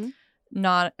Goya. Mm-hmm.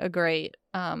 Not a great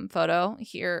photo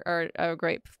here, or a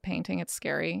great painting. It's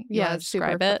scary. You wanna It's super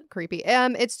describe it? creepy.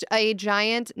 It's a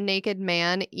giant naked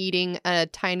man eating a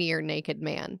tinier naked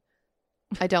man.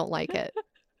 I don't like it.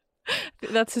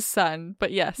 That's his son,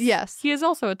 but yes. Yes. He is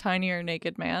also a tinier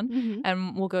naked man. Mm-hmm.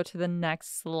 And we'll go to the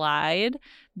next slide.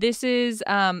 This is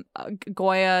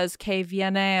Goya's Que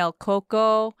Viene el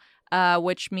Coco,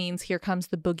 which means here comes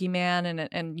the boogeyman,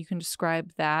 and you can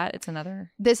describe that. It's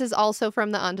another. This is also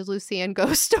from the Andalusian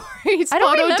ghost stories. I don't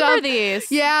photo remember dump.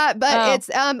 these. Yeah, but Oh. it's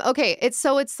okay.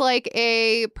 It's like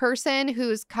a person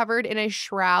who's covered in a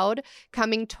shroud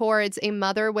coming towards a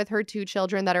mother with her 2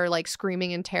 children that are like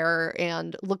screaming in terror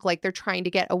and look like they're trying to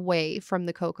get away from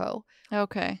the cocoa.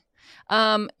 Okay.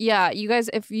 Yeah, you guys,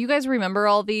 if you guys remember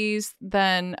all these,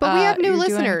 then But we have new you're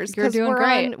listeners you're doing we're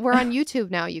great. we're on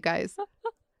YouTube now, you guys.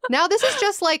 Now this is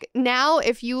just like now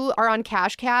if you are on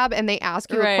Cash Cab and they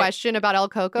ask you Right. a question about El You're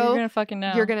Coco, gonna fucking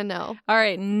know. you're gonna know. All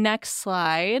right, next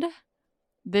slide.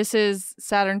 This is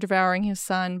Saturn Devouring His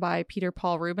Son by Peter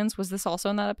Paul Rubens. Was this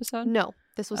also in that episode? No,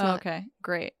 this was Oh, not. okay,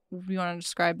 great. You want to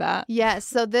describe that? Yes,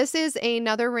 so this is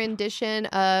another rendition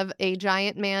of a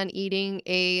giant man eating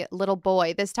a little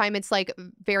boy. This time it's like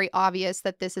very obvious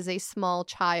that this is a small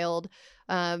child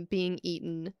being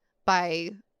eaten by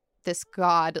this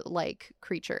god-like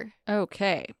creature.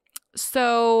 Okay.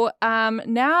 So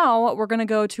now we're going to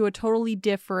go to a totally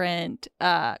different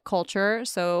culture.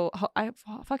 So I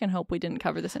fucking hope we didn't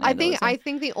cover this in I Andalusian.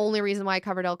 think the only reason why I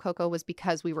covered El Coco was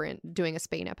because we were doing a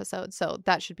Spain episode. So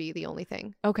that should be the only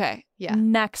thing. Okay. Yeah.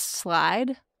 Next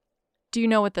slide. Do you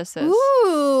know what this is?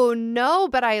 Ooh, no,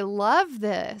 but I love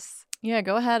this. Yeah,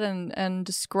 go ahead and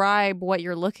describe what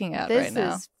you're looking at This right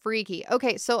now. is freaky.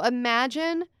 Okay, so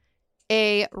imagine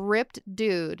a ripped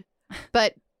dude,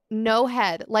 but no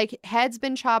head. Like head's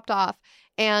been chopped off.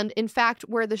 And in fact,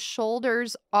 where the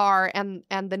shoulders are and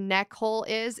the neck hole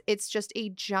is, it's just a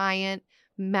giant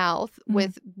mouth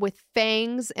with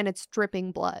fangs and it's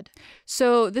dripping blood.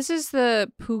 So this is the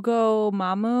Pugo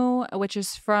Mamu, which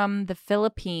is from the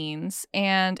Philippines,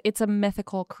 and it's a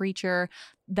mythical creature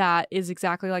that is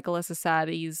exactly like Alyssa said.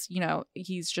 He's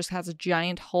just has a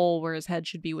giant hole where his head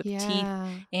should be with teeth,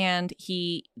 and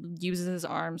he uses his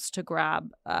arms to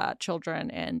grab children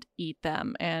and eat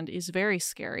them, and is very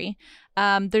scary.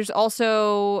 There's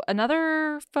also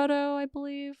another photo, I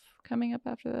believe, coming up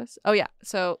after this. Oh yeah,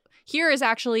 so here is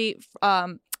actually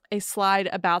a slide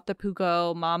about the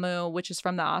Pugo Mamu, which is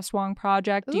from the Aswang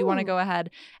Project. Do you want to Ooh. go ahead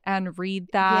and read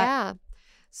that? Yeah.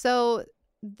 So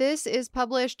this is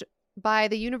published by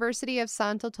the University of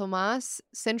Santo Tomas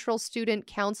Central Student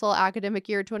Council academic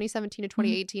year 2017 to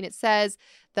 2018. It says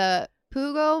the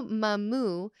Pugo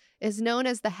Mamu is known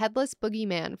as the headless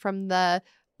boogeyman from the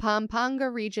Pampanga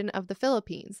region of the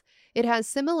Philippines. It has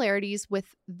similarities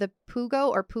with the Pugo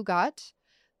or Pugot.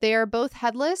 They are both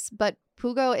headless, but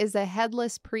Pugo is a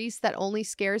headless priest that only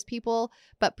scares people,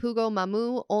 but Pugo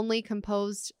Mamu only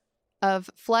composed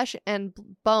of flesh and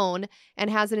bone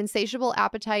and has an insatiable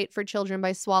appetite for children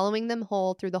by swallowing them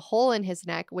whole through the hole in his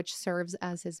neck, which serves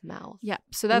as his mouth. Yeah,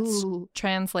 so that's Ooh.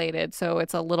 translated. So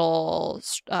it's a little,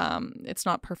 it's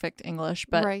not perfect English,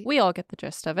 but Right. we all get the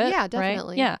gist of it. Yeah, right?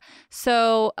 definitely. Yeah.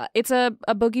 So it's a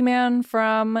boogeyman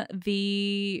from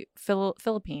the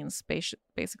Philippines,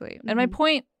 basically. And my Mhm.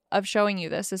 point of showing you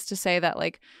this is to say that,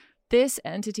 like, this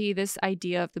entity, this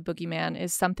idea of the boogeyman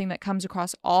is something that comes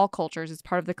across all cultures. It's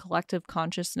part of the collective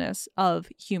consciousness of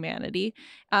humanity.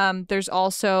 There's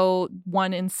also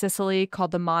one in Sicily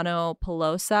called the Mano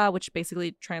Pelosa, which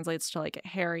basically translates to like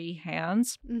hairy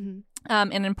hands. Mm-hmm.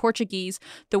 And in Portuguese,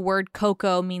 the word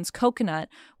coco means coconut,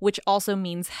 which also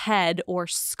means head or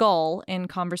skull in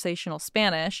conversational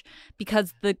Spanish,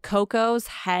 because the coco's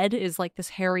head is like this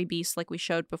hairy beast like we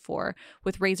showed before,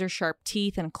 with razor-sharp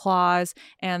teeth and claws,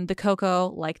 and the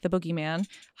coco, like the boogeyman,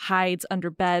 hides under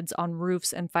beds, on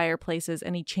roofs and fireplaces,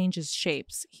 and he changes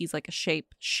shapes. He's like a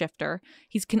shape shifter.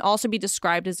 He can also be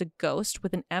described as a ghost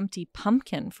with an empty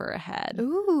pumpkin for a head.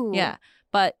 Ooh. Yeah.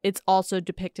 But it's also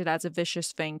depicted as a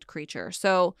vicious fanged creature.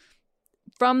 So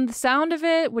from the sound of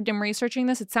it, when I'm researching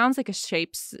this, it sounds like a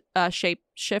shape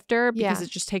shifter because it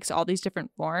just takes all these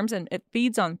different forms and it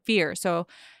feeds on fear. So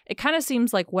it kind of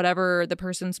seems like whatever the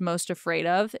person's most afraid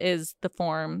of is the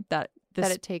form that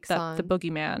it takes on. The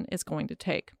boogeyman is going to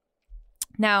take.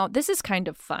 Now, this is kind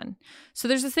of fun. So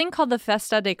there's a thing called the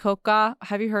Festa de Coca.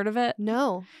 Have you heard of it?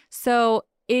 No. So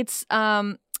it's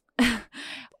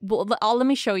well, let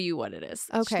me show you what it is.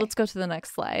 Okay. Let's go to the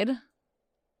next slide.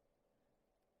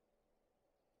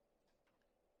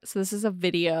 So this is a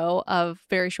video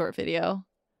very short video.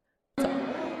 Do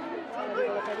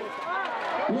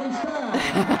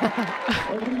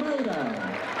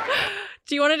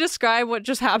you want to describe what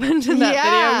just happened in that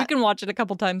video? We can watch it a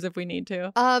couple times if we need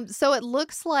to. So it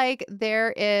looks like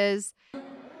there is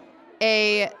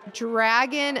a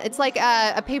dragon. It's like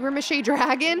a paper mache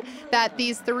dragon that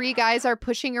these three guys are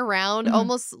pushing around,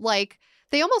 almost like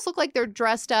they almost look like they're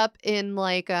dressed up in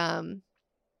like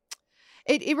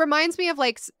it reminds me of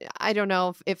like, I don't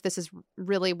know if this is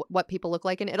really what people look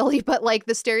like in Italy, but like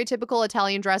the stereotypical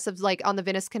Italian dress of like on the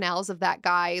Venice canals of that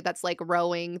guy that's like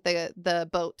rowing the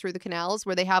boat through the canals,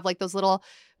 where they have like those little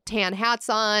tan hats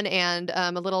on and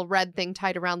a little red thing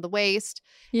tied around the waist.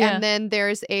 Yeah. And then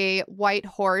there's a white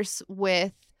horse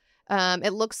with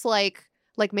it looks like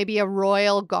maybe a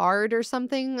royal guard or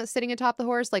something sitting atop the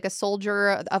horse, like a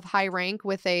soldier of high rank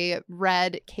with a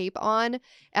red cape on,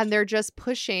 and they're just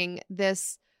pushing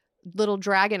this little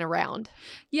dragon around.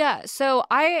 Yeah, so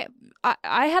I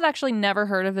had actually never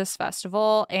heard of this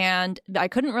festival, and I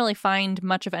couldn't really find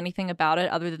much of anything about it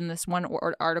other than this one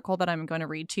article that I'm going to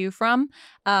read to you from.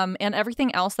 And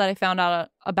everything else that I found out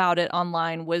about it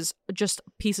online was just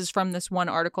pieces from this one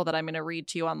article that I'm going to read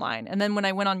to you online. And then when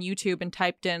I went on YouTube and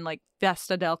typed in like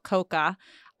Festa del Coca,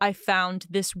 I found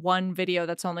this one video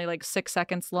that's only like 6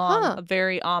 seconds long,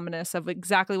 very ominous, of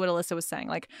exactly what Alyssa was saying.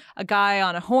 Like a guy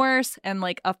on a horse and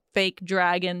like a fake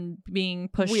dragon being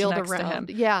pushed Wheeled next around.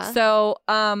 to him. Yeah. So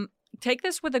take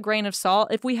this with a grain of salt.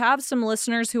 If we have some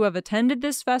listeners who have attended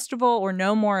this festival or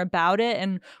know more about it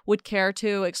and would care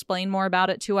to explain more about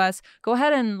it to us, go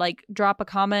ahead and like drop a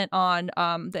comment on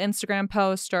the Instagram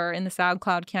post or in the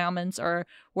SoundCloud comments or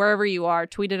wherever you are.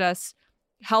 Tweet at us.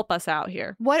 Help us out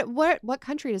here. What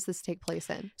country does this take place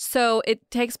in? So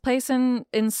it takes place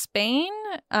in Spain,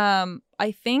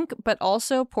 I think, but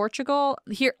also Portugal.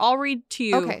 Here, I'll read to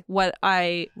you what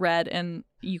I read, and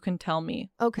you can tell me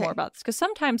more about this. Because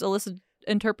sometimes Alyssa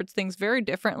interprets things very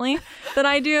differently than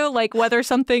I do, like whether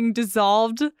something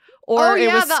dissolved or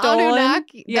it was stolen.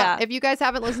 Anunnaki. Yeah. If you guys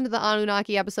haven't listened to the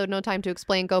Anunnaki episode, No Time to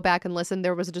Explain, go back and listen.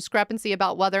 There was a discrepancy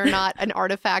about whether or not an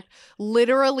artifact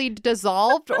literally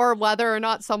dissolved or whether or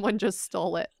not someone just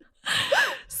stole it.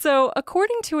 So,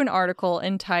 according to an article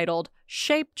entitled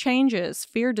Shape Changes,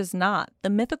 Fear Does Not, the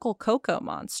Mythical Coco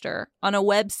Monster, on a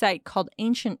website called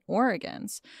Ancient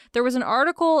Origins, there was an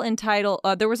article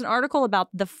about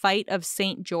the fight of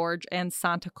St. George and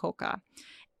Santa Coca.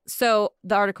 So,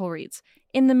 the article reads,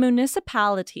 in the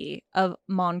municipality of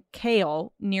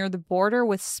Moncayo, near the border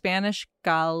with Spanish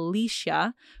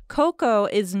Galicia, Coco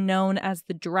is known as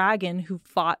the dragon who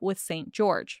fought with St.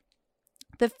 George.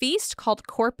 The feast, called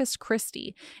Corpus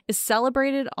Christi, is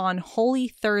celebrated on Holy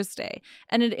Thursday,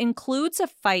 and it includes a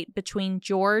fight between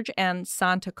George and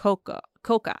Santa Coca,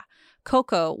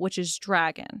 Coco, which is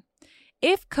dragon.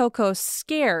 If Coco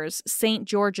scares St.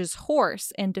 George's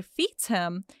horse and defeats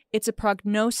him, it's a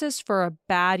prognosis for a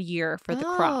bad year for the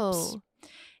crops.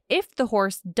 If the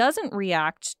horse doesn't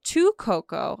react to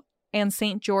Coco and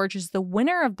St. George is the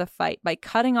winner of the fight by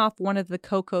cutting off one of the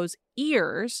Coco's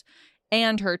ears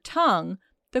and her tongue,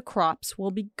 the crops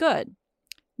will be good.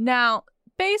 Now,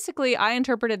 basically, I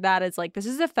interpreted that as like, this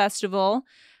is a festival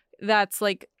that's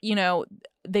like, you know,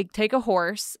 they take a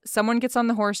horse, someone gets on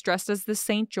the horse dressed as the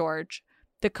St. George,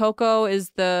 the Coco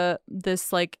is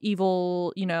this like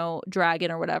evil, you know,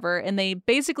 dragon or whatever, and they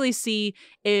basically see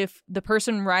if the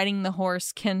person riding the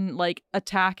horse can like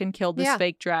attack and kill this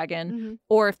fake dragon,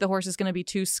 or if the horse is going to be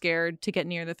too scared to get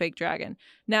near the fake dragon.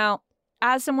 Now,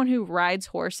 as someone who rides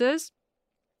horses,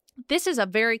 this is a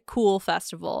very cool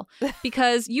festival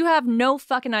because you have no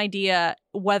fucking idea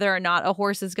whether or not a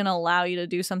horse is going to allow you to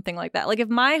do something like that. Like if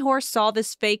my horse saw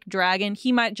this fake dragon,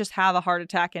 he might just have a heart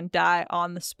attack and die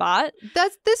on the spot.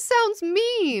 This sounds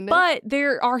mean. But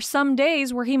there are some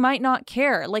days where he might not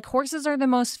care. Like horses are the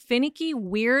most finicky,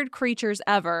 weird creatures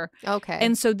ever. Okay.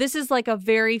 And so this is like a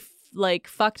very like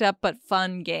fucked up but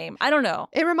fun game. I don't know.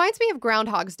 It reminds me of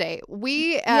Groundhog's Day.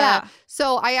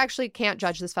 So I actually can't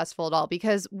judge this festival at all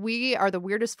because we are the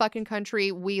weirdest fucking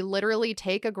country. We literally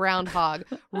take a groundhog,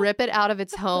 rip it out of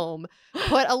its home,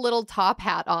 put a little top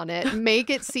hat on it, make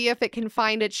it see if it can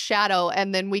find its shadow,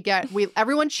 and then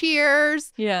everyone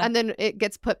cheers. Yeah. And then it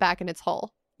gets put back in its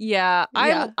hole. Yeah,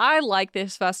 I like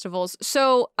these festivals.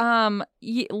 So,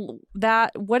 did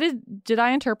I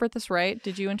interpret this right?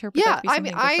 Did you interpret that to be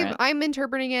something different? I'm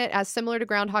interpreting it as similar to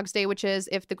Groundhog's Day, which is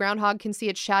if the groundhog can see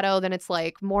its shadow, then it's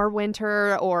like more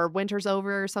winter or winter's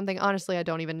over or something. Honestly, I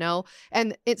don't even know.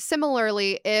 And it's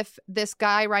similarly, if this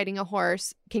guy riding a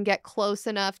horse can get close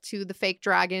enough to the fake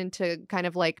dragon to kind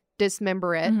of like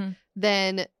dismember it,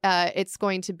 then it's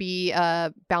going to be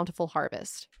a bountiful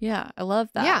harvest. Yeah, I love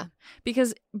that. Yeah.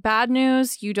 Because bad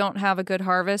news, you don't have a good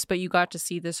harvest, but you got to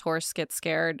see this horse get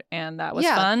scared, and that was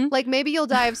fun. Like maybe you'll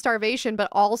die of starvation, but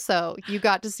also you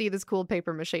got to see this cool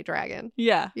paper mache dragon.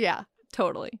 Yeah. Yeah.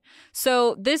 Totally.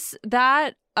 So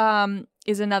that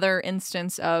is another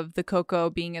instance of the Coco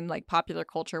being in like popular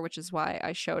culture, which is why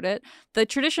I showed it. The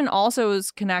tradition also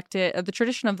is connected. The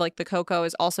tradition of like the Coco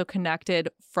is also connected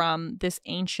from this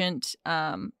ancient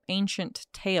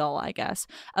tale, I guess,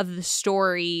 of the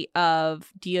story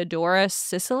of Diodorus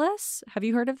Siculus. Have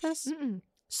you heard of this? Mm-mm.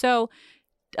 So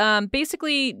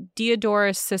basically,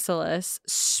 Diodorus Siculus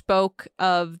spoke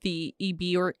of the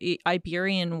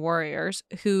Iberian warriors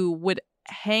who would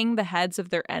hang the heads of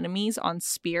their enemies on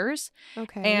spears.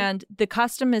 Okay. And the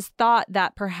custom is thought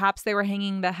that perhaps they were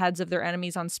hanging the heads of their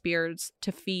enemies on spears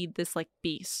to feed this like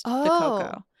beast, the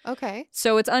Coco. Okay.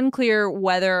 So it's unclear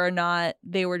whether or not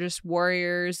they were just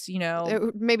warriors, you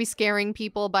know. Maybe scaring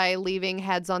people by leaving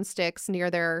heads on sticks near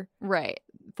their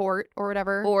fort or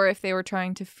whatever. Or if they were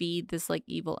trying to feed this like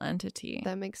evil entity.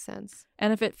 That makes sense.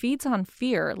 And if it feeds on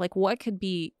fear, like what could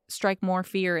strike more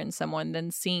fear in someone than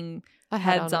seeing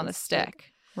heads on a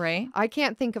stick, right? I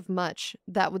can't think of much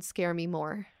that would scare me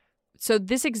more. So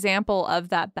this example of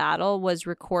that battle was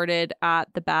recorded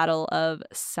at the Battle of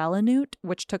Selinut,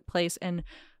 which took place in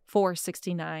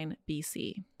 469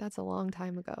 BC. That's a long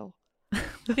time ago.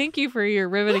 Thank you for your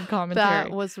riveting commentary.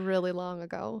 That was really long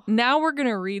ago. Now we're going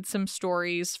to read some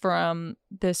stories from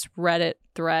this Reddit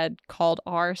thread called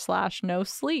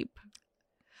r/no-sleep.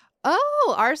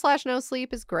 Oh,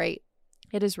 r/no-sleep is great.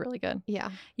 It is really good. Yeah.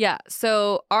 Yeah.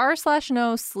 So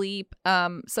r/no-sleep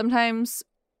sometimes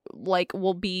like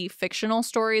will be fictional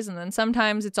stories, and then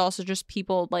sometimes it's also just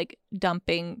people like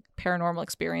dumping paranormal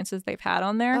experiences they've had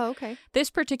on there. Oh, okay. This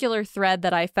particular thread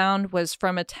that I found was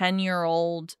from a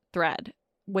 10-year-old thread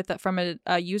from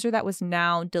a user that was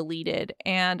now deleted,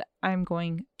 and I'm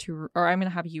going to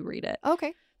have you read it.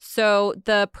 Okay. So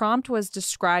the prompt was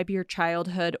describe your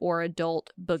childhood or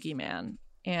adult boogeyman.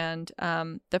 And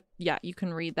you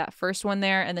can read that first one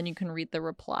there, and then you can read the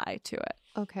reply to it.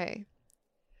 Okay.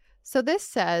 So this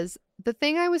says, the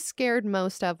thing I was scared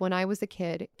most of when I was a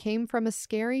kid came from a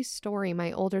scary story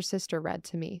my older sister read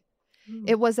to me.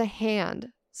 It was a hand,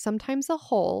 sometimes a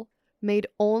hole, made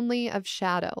only of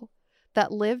shadow,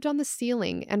 that lived on the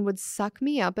ceiling and would suck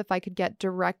me up if it could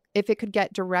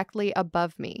get directly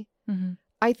above me. Mm-hmm.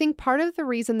 I think part of the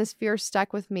reason this fear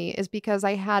stuck with me is because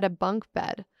I had a bunk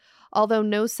bed. Although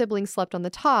no sibling slept on the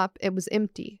top, it was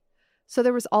empty. So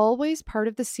there was always part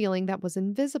of the ceiling that was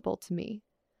invisible to me.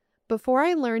 Before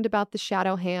I learned about the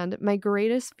shadow hand, my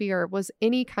greatest fear was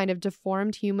any kind of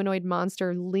deformed humanoid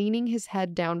monster leaning his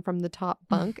head down from the top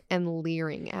bunk and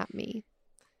leering at me.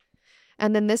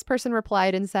 And then this person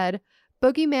replied and said,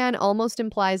 Boogeyman almost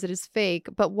implies it is fake,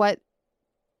 but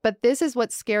this is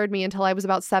what scared me until I was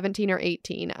about 17 or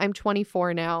 18. I'm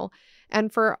 24 now.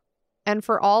 And for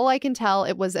all I can tell,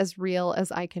 it was as real as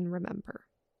I can remember.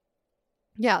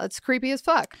 Yeah, it's creepy as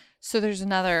fuck. So there's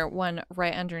another one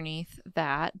right underneath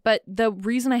that. But the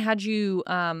reason I had you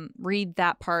read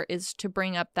that part is to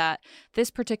bring up that this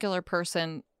particular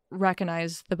person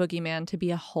recognize the boogeyman to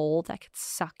be a hole that could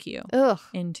suck you Ugh.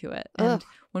 into it. Ugh. And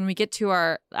when we get to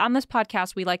on this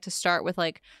podcast, we like to start with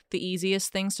like the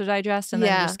easiest things to digest and then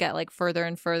Yeah. just get like further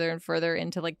and further and further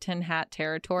into like tin hat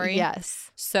territory.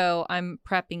 Yes. So I'm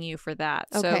prepping you for that.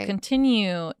 Okay. So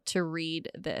continue to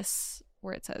read this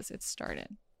where it says it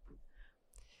started.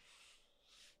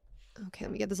 Okay,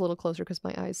 let me get this a little closer because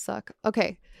my eyes suck.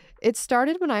 Okay, it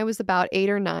started when I was about 8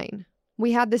 or 9.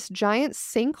 We had this giant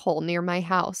sinkhole near my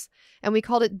house, and we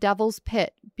called it Devil's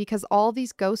Pit because all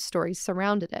these ghost stories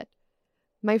surrounded it.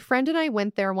 My friend and I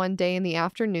went there one day in the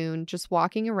afternoon, just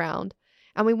walking around,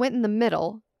 and we went in the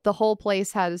middle. The whole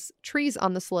place has trees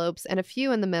on the slopes and a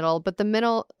few in the middle, but the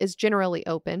middle is generally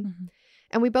open. Mm-hmm.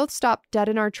 And we both stopped dead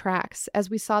in our tracks as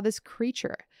we saw this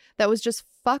creature that was just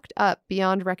fucked up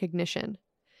beyond recognition.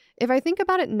 If I think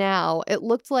about it now, it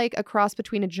looked like a cross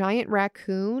between a giant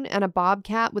raccoon and a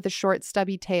bobcat with a short,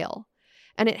 stubby tail.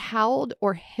 And it howled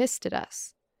or hissed at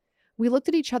us. We looked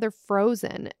at each other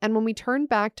frozen, and when we turned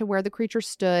back to where the creature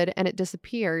stood and it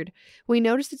disappeared, we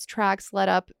noticed its tracks led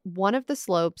up one of the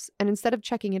slopes, and instead of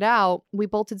checking it out, we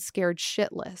bolted scared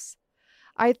shitless.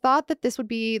 I thought that this would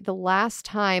be the last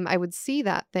time I would see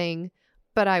that thing,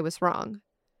 but I was wrong.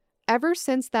 Ever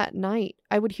since that night,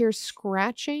 I would hear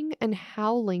scratching and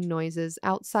howling noises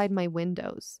outside my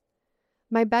windows.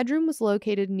 My bedroom was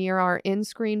located near our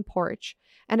in-screen porch,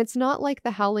 and it's not like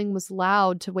the howling was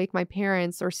loud to wake my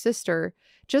parents or sister,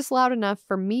 just loud enough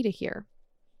for me to hear.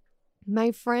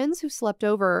 My friends who slept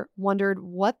over wondered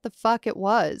what the fuck it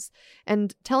was,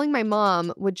 and telling my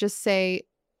mom would just say,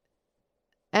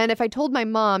 and if I told my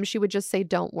mom, she would just say,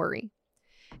 "Don't worry."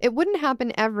 It wouldn't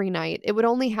happen every night. It would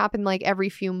only happen like every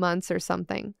few months or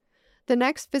something. The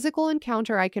next physical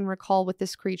encounter I can recall with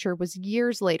this creature was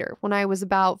years later, when I was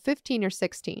about 15 or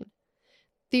 16.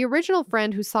 The original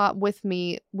friend who saw it with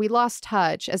me, we lost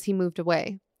touch as he moved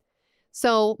away.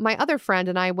 So my other friend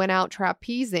and I went out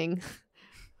trapezing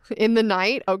in the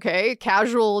night, okay,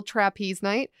 casual trapeze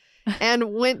night,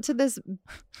 and went to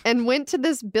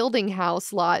this building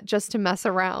house lot just to mess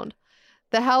around.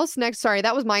 The house next, sorry,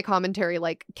 that was my commentary,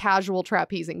 like casual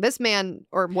trapezing. This man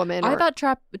or woman. I thought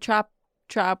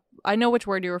trap. I know which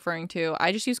word you're referring to.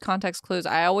 I just use context clues.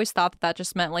 I always thought that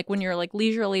just meant like when you're like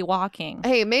leisurely walking.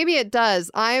 Hey, maybe it does.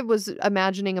 I was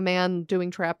imagining a man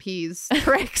doing trapeze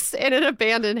tricks in an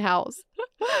abandoned house.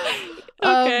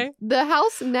 Okay. The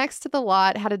house next to the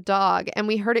lot had a dog, and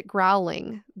we heard it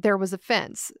growling. There was a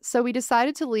fence, so we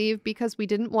decided to leave because we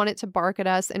didn't want it to bark at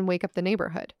us and wake up the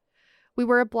neighborhood. We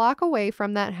were a block away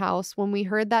from that house when we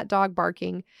heard that dog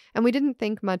barking, and we didn't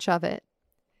think much of it.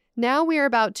 Now we are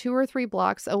about 2 or 3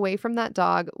 blocks away from that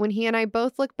dog when he and I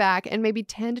both look back, and maybe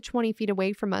 10 to 20 feet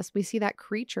away from us, we see that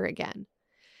creature again.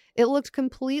 It looked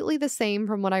completely the same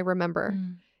from what I remember.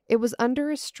 It was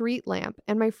under a street lamp,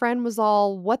 and my friend was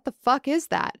all, "What the fuck is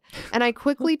that?" And I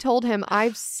quickly told him,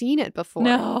 "I've seen it before."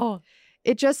 No.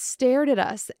 It just stared at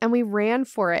us, and we ran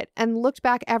for it and looked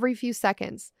back every few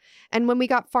seconds. And when we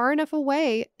got far enough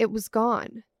away, it was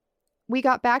gone. We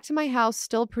got back to my house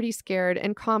still pretty scared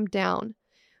and calmed down.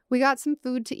 We got some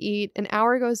food to eat. An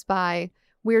hour goes by.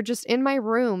 We're just in my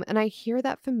room, and I hear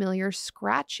that familiar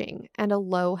scratching and a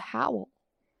low howl.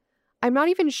 I'm not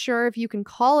even sure if you can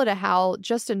call it a howl,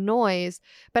 just a noise,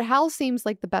 but howl seems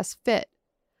like the best fit.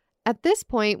 At this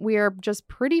point, we are just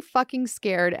pretty fucking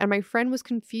scared, and my friend was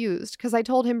confused because I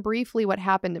told him briefly what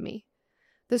happened to me.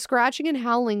 The scratching and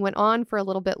howling went on for a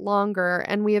little bit longer,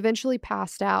 and we eventually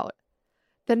passed out.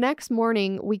 The next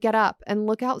morning, we get up and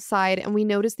look outside, and we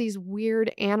notice these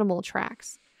weird animal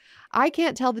tracks. I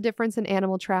can't tell the difference in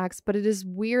animal tracks, but it is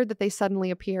weird that they suddenly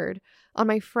appeared on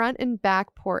my front and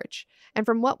back porch, and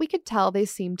from what we could tell, they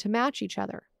seemed to match each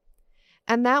other.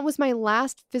 And that was my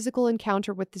last physical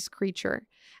encounter with this creature.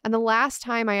 And the last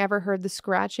time I ever heard the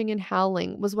scratching and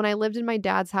howling was when I lived in my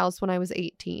dad's house when I was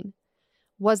 18.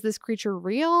 Was this creature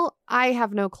real? I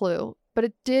have no clue, but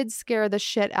it did scare the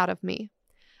shit out of me.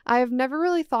 I have never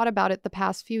really thought about it the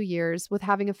past few years with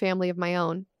having a family of my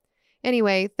own.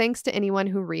 Anyway, thanks to anyone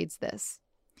who reads this.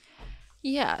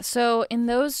 Yeah, so in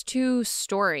those 2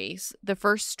 stories, the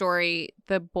first story,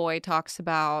 the boy talks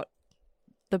about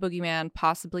the boogeyman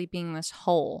possibly being this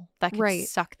hole that could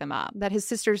suck them up. That his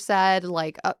sister said,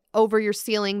 like, over your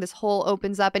ceiling, this hole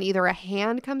opens up and either a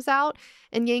hand comes out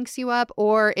and yanks you up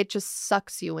or it just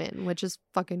sucks you in, which is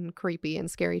fucking creepy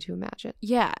and scary to imagine.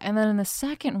 Yeah, and then in the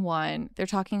second one, they're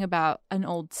talking about an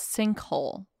old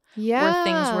sinkhole. Yeah. Where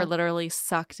things were literally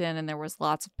sucked in and there was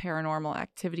lots of paranormal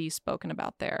activity spoken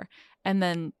about there. And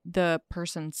then the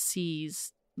person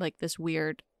sees like this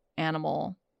weird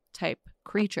animal type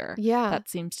creature that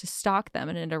seems to stalk them,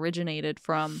 and it originated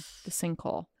from the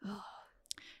sinkhole.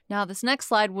 Now, this next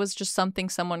slide was just something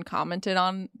someone commented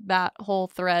on that whole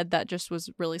thread that just was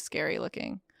really scary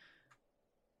looking.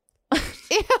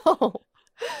 Ew.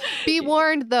 Be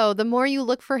warned, though, the more you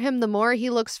look for him, the more he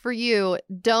looks for you.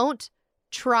 Don't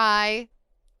try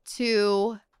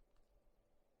to...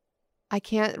 I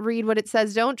can't read what it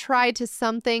says. Don't try to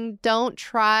something. Don't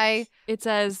try. It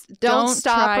says, Don't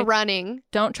stop try, running.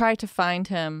 Don't try to find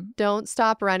him. Don't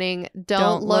stop running.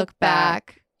 Don't look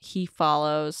back. He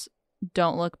follows.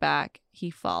 Don't look back. He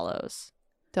follows.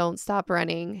 Don't stop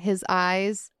running. His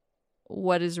eyes.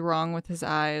 What is wrong with his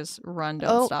eyes? Run,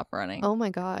 don't stop running. Oh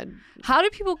my God. How do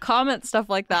people comment stuff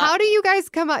like that? How do you guys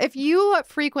come up? If you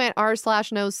frequent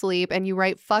r/no sleep and you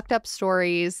write fucked up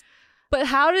stories. But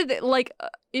how did they, like,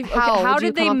 How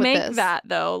did they make that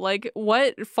though? Like,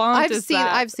 what font is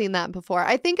that? I've seen that before.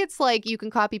 I think it's like you can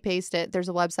copy paste it. There's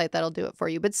a website that'll do it for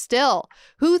you. But still,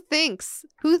 who thinks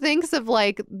of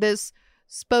like this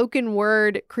spoken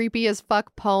word creepy as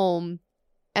fuck poem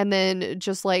and then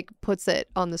just like puts it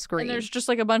on the screen? And there's just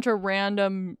like a bunch of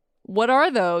random, what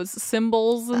are those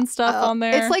symbols and stuff on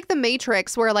there? It's like the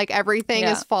Matrix where like everything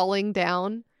is falling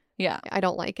down. Yeah, I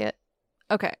don't like it.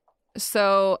 Okay.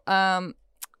 So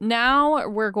now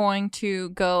we're going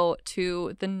to go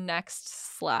to the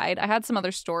next slide. I had some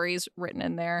other stories written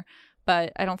in there,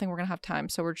 but I don't think we're going to have time.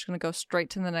 So we're just going to go straight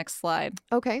to the next slide.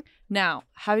 Okay. Now,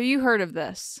 have you heard of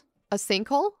this? A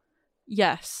sinkhole?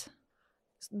 Yes.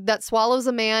 That swallows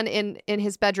a man in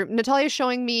his bedroom. Natalia's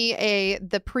showing me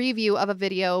the preview of a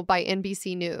video by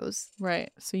NBC News.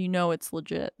 Right. So you know it's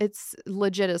legit. It's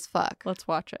legit as fuck. Let's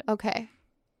watch it. Okay.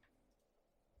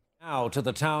 Now to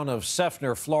the town of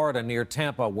Seffner, Florida, near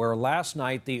Tampa, where last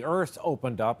night the earth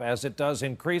opened up, as it does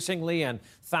increasingly and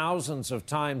thousands of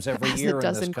times every year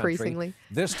in this country.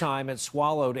 This time it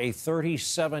swallowed a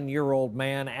 37-year-old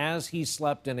man as he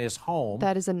slept in his home.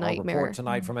 That is a nightmare. I'll report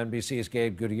tonight from NBC's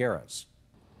Gabe Gutierrez.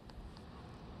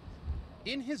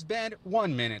 In his bed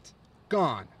 1 minute,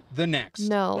 gone the next.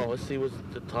 No. All I see was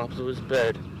the tops of his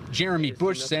bed. Jeremy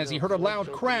Bush says he heard a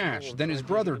loud crash, then his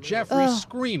brother Jeffrey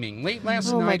screaming late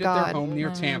last night at their home near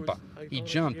Tampa. He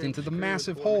jumped into the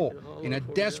massive hole in a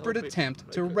desperate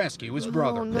attempt to rescue his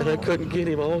brother. And I couldn't get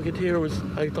him. All I could hear was,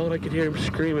 I thought I could hear him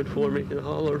screaming for me and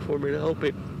holler for me to help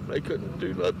him. I couldn't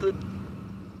do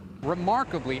nothing.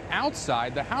 Remarkably,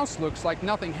 outside, the house looks like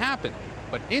nothing happened.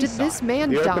 But inside, did this man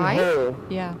the die? Open hole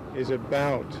Yeah. is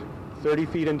about 30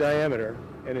 feet in diameter,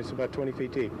 and it's about 20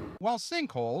 feet deep. While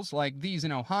sinkholes like these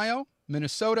in Ohio,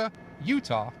 Minnesota,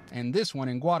 Utah, and this one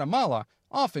in Guatemala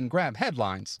often grab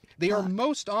headlines, they are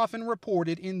most often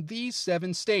reported in these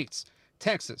 7 states: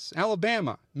 Texas,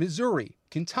 Alabama, Missouri,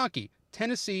 Kentucky,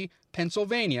 Tennessee,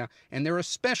 Pennsylvania, and they're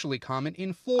especially common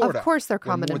in Florida. Of course they're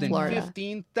common where in Florida. More than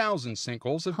 15,000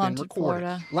 sinkholes have Haunted been recorded.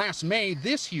 Florida. Last May,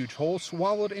 this huge hole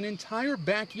swallowed an entire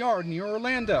backyard near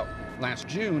Orlando. Last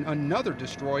June, another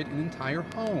destroyed an entire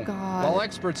home. God. While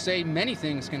experts say many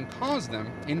things can cause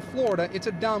them, in Florida, it's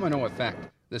a domino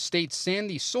effect. The state's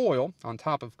sandy soil, on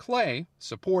top of clay,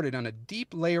 supported on a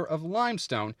deep layer of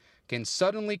limestone, can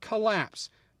suddenly collapse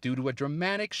due to a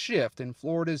dramatic shift in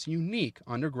Florida's unique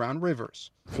underground rivers.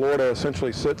 Florida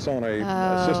essentially sits on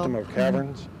a system of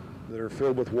caverns that are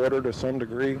filled with water to some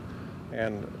degree,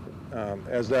 and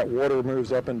as that water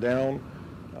moves up and down,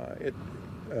 it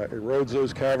erodes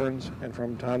those caverns, and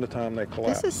from time to time they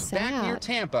collapse. This is sad. Back near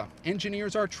Tampa,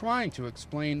 engineers are trying to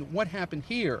explain what happened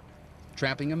here,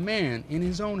 trapping a man in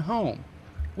his own home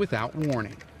without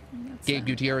warning. Gabe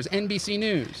Gutierrez, NBC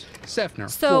News,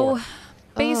 Seffner, Florida.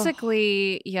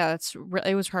 Basically, yeah,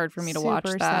 it was hard for me to watch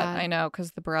Super that. sad. I know,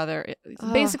 because the brother.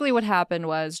 Basically, what happened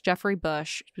was Jeffrey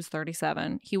Bush, who was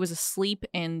 37, he was asleep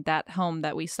in that home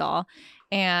that we saw,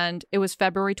 and it was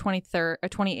February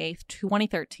 28th,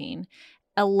 2013.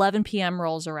 11 p.m.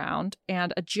 rolls around,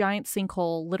 and a giant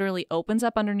sinkhole literally opens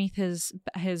up underneath his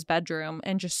bedroom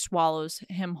and just swallows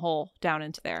him whole down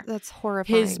into there. That's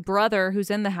horrifying. His brother,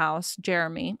 who's in the house,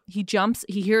 Jeremy, he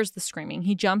hears the screaming.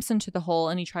 He jumps into the hole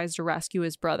and he tries to rescue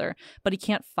his brother, but he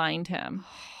can't find him.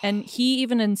 And he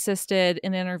even insisted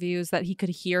in interviews that he could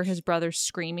hear his brother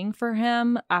screaming for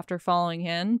him after falling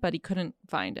in, but he couldn't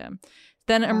find him.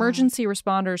 Then emergency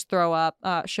responders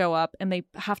show up, and they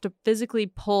have to physically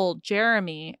pull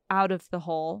Jeremy out of the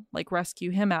hole, like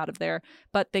rescue him out of there.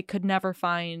 But they could never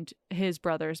find his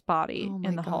brother's body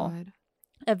in the hole.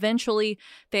 Eventually,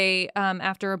 they,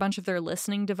 after a bunch of their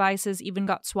listening devices even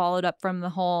got swallowed up from the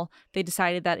hole, they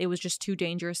decided that it was just too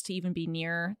dangerous to even be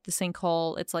near the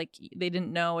sinkhole. It's like they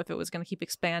didn't know if it was going to keep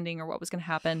expanding or what was going to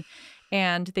happen.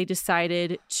 And they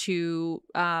decided to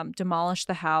demolish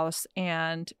the house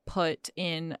and put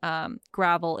in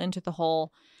gravel into the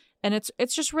hole. And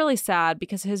it's just really sad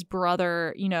because his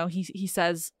brother, you know, he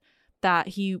says that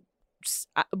he,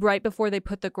 right before they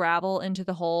put the gravel into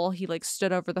the hole, he like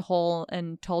stood over the hole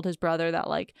and told his brother that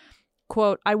like,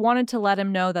 quote, I wanted to let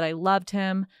him know that I loved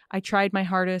him. I tried my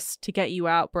hardest to get you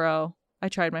out, bro. I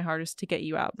tried my hardest to get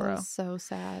you out, bro. That's so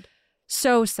sad.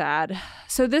 So sad.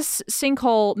 So this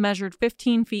sinkhole measured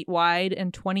 15 feet wide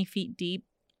and 20 feet deep,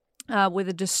 with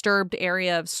a disturbed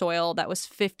area of soil that was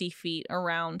 50 feet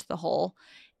around the hole.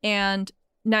 And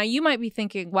now you might be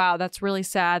thinking, wow, that's really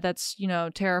sad. That's, you know,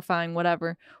 terrifying,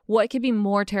 whatever. What could be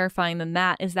more terrifying than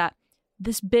that is that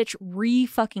this bitch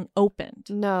re-fucking opened.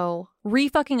 No.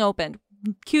 Re-fucking opened.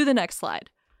 Cue the next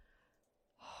slide.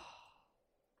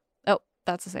 Oh,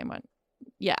 that's the same one.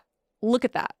 Yeah. Look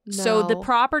at that. No. So the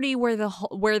property where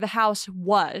the house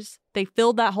was, they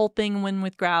filled that whole thing in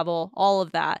with gravel, all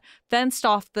of that, fenced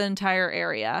off the entire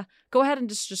area. Go ahead and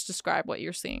just describe what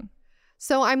you're seeing.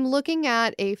 So I'm looking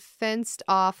at a fenced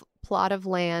off plot of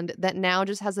land that now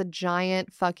just has a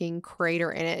giant fucking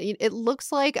crater in it. It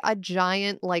looks like a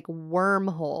giant like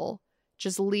wormhole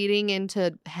just leading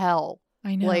into hell.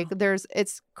 I know. Like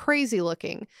it's crazy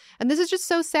looking. And this is just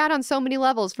so sad on so many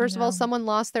levels. First of all, someone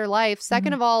lost their life.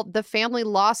 Second of all, the family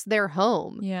lost their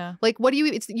home. Yeah. Like what do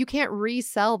you can't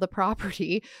resell the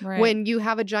property when you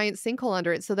have a giant sinkhole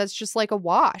under it. So that's just like a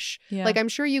wash. Yeah. Like I'm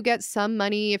sure you get some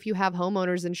money if you have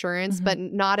homeowners insurance, but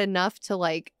not enough to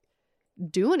like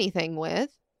do anything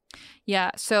with. Yeah.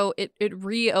 So it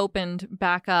reopened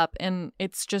back up and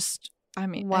it's just, I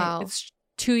mean, wow. It's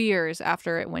 2 years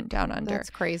after it went down under.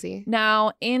 That's crazy.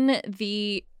 Now, in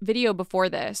the video before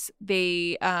this,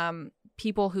 they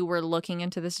people who were looking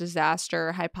into this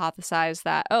disaster hypothesized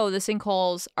that, oh, the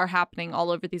sinkholes are happening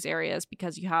all over these areas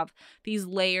because you have these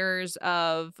layers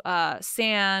of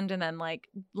sand and then like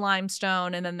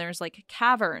limestone, and then there's like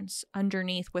caverns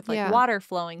underneath with like water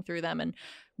flowing through them. And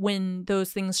when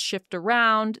those things shift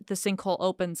around, the sinkhole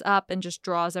opens up and just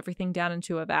draws everything down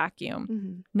into a vacuum.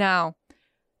 Mm-hmm. Now,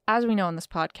 as we know in this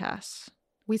podcast,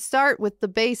 we start with the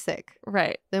basic.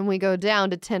 Right. Then we go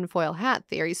down to tinfoil hat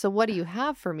theory. So what do you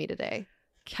have for me today?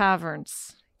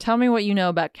 Caverns. Tell me what you know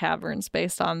about caverns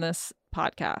based on this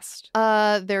podcast.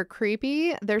 They're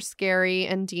creepy, they're scary,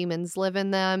 and demons live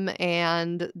in them,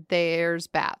 and there's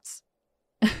bats.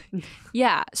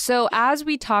 Yeah. So as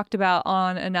we talked about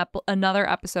on another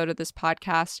episode of this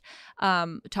podcast,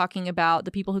 talking about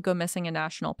the people who go missing in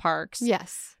national parks.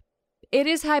 Yes. It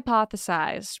is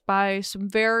hypothesized by some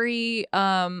very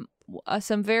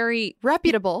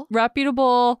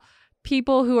reputable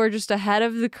people who are just ahead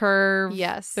of the curve.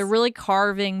 Yes. They're really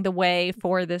carving the way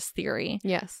for this theory.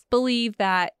 Yes. Believe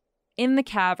that in the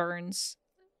caverns,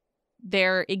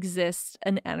 there exists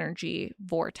an energy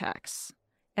vortex.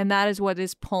 And that is what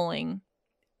is pulling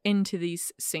into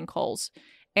these sinkholes.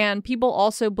 And people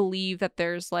also believe that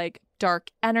there's like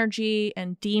dark energy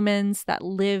and demons that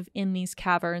live in these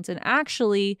caverns. And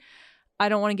actually, I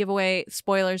don't want to give away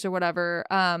spoilers or whatever,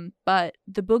 but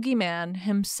the boogeyman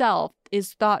himself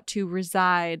is thought to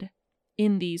reside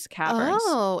in these caverns.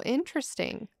 Oh,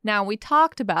 interesting. Now, we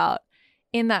talked about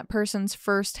in that person's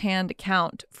firsthand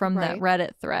account from that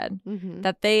Reddit thread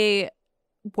that they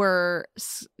were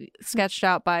sketched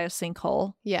out by a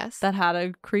sinkhole. Yes. That had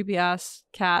a creepy ass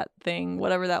cat thing,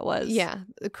 whatever that was. Yeah.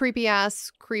 A creepy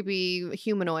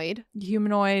humanoid.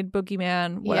 Humanoid,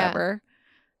 boogeyman, whatever. Yeah.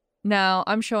 Now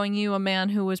I'm showing you a man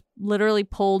who was literally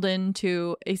pulled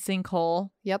into a sinkhole.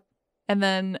 Yep. And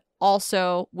then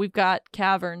also we've got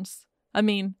caverns. I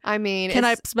mean, can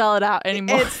I spell it out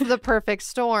anymore? It's the perfect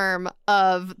storm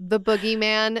of the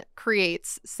boogeyman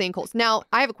creates sinkholes. Now,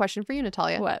 I have a question for you,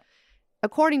 Natalia. What?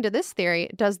 According to this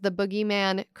theory, does the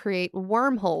boogeyman create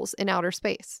wormholes in outer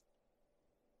space?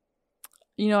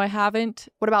 You know, I haven't.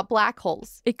 What about black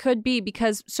holes? It could be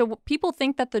because people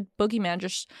think that the boogeyman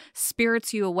just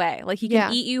spirits you away. Like he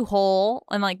can eat you whole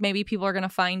and like maybe people are going to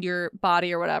find your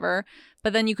body or whatever.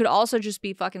 But then you could also just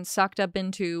be fucking sucked up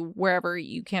into wherever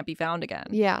you can't be found again.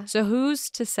 Yeah. So who's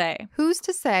to say? Who's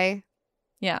to say?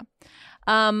 Yeah.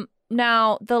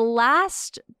 Now, the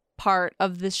last part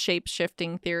of this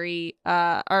shape-shifting theory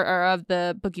or of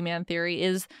the boogeyman theory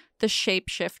is the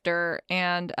shapeshifter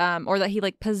and or that he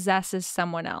like possesses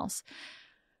someone else.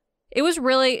 It was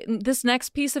really this next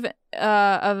piece of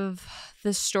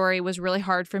this story was really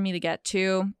hard for me to get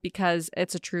to because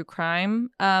it's a true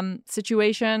crime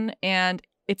situation and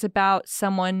it's about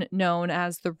someone known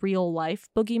as the real life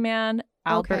boogeyman,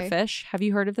 Albert Fish. Have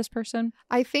you heard of this person?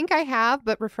 I think I have,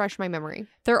 but refresh my memory.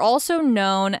 They're also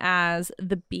known as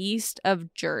the Beast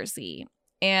of Jersey,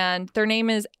 and their name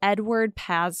is Edward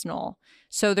Pasnell.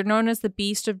 So they're known as the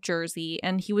Beast of Jersey,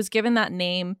 and he was given that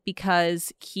name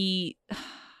because he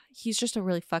he's just a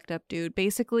really fucked up dude.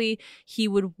 Basically, he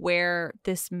would wear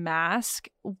this mask,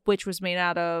 which was made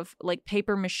out of like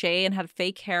paper mache and had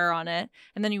fake hair on it.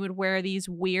 And then he would wear these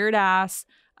weird ass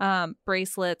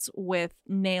bracelets with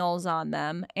nails on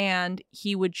them. And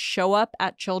he would show up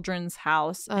at children's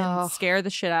house and scare the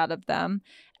shit out of them,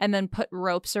 and then put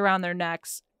ropes around their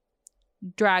necks,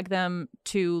 drag them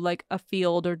to like a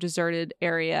field or deserted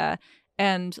area,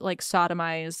 and like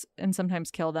sodomize and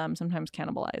sometimes kill them, sometimes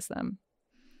cannibalize them.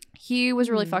 He was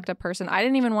a really fucked up person. I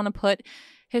didn't even want to put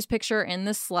his picture in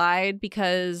this slide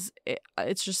because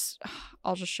it's just,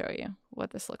 I'll just show you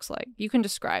what this looks like. You can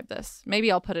describe this.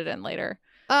 Maybe I'll put it in later.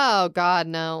 Oh, God,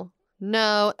 no.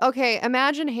 No. Okay,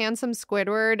 imagine handsome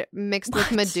Squidward mixed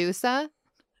with Medusa.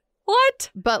 What?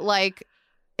 But like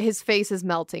his face is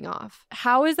melting off.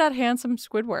 How is that handsome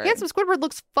Squidward? Handsome Squidward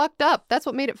looks fucked up. That's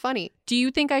what made it funny. Do you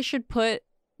think I should put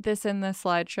this in the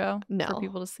slideshow No. for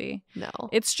people to see? No.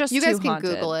 It's just You too guys can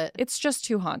haunted. Google it. It's just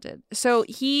too haunted. So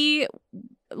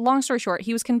long story short,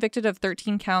 he was convicted of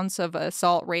 13 counts of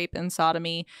assault, rape, and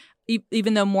sodomy,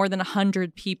 even though more than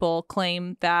 100 people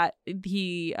claim that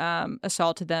he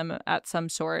assaulted them at some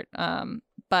sort.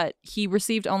 But he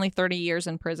received only 30 years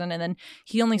in prison, and then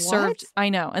he only served, I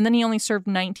know, and then he only served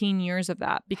 19 years of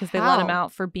that because they let him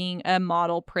out for being a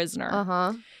model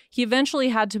prisoner. He eventually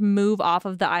had to move off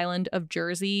of the island of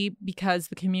Jersey because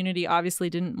the community obviously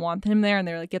didn't want him there, and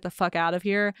they were like, get the fuck out of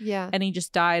here. Yeah. And he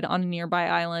just died on a nearby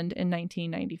island in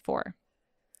 1994.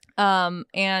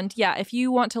 And yeah, if you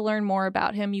want to learn more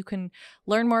about him, you can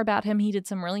learn more about him. He did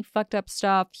some really fucked up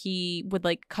stuff. He would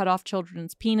like cut off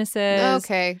children's penises.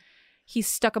 Okay. He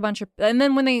stuck a bunch of, and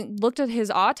then when they looked at his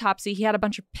autopsy, he had a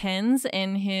bunch of pins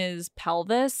in his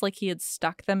pelvis, like he had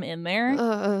stuck them in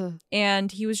there. And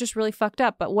he was just really fucked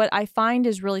up. But what I find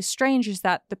is really strange is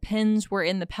that the pins were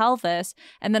in the pelvis.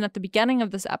 And then at the beginning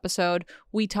of this episode,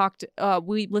 we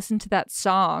listened to that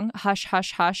song, Hush,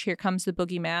 Hush, Hush, Here Comes the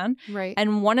Boogeyman. Right.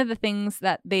 And one of the things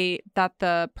that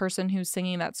the person who's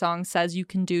singing that song says you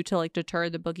can do to like deter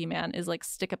the boogeyman is like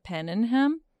stick a pin in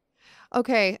him.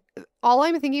 Okay, all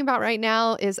I'm thinking about right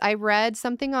now is I read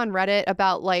something on Reddit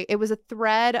about like, it was a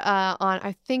thread on,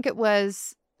 I think it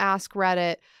was Ask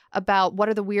Reddit, about what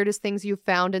are the weirdest things you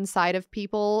found inside of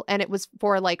people. And it was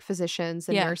for like physicians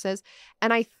and nurses.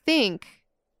 And I think,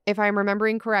 if I'm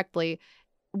remembering correctly,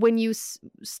 when you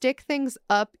stick things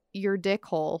up your dick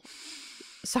hole,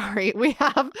 sorry, we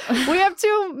have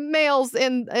two males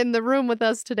in the room with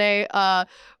us today. I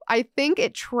think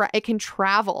it can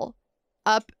travel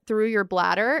up through your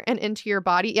bladder and into your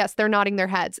body. Yes, they're nodding their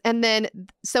heads. And then,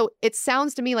 so it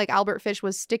sounds to me like Albert Fish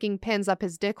was sticking pins up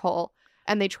his dick hole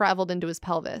and they traveled into his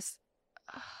pelvis.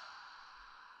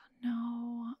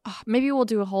 No. Maybe we'll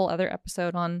do a whole other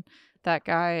episode on that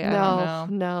guy. I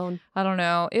don't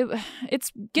know.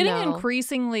 It's getting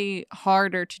increasingly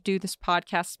harder to do this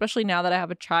podcast, especially now that I have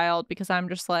a child, because I'm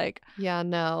just like, yeah,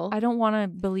 no. I don't want to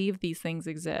believe these things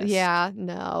exist. Yeah,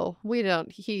 no. We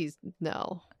don't.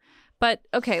 No. But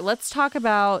okay, let's talk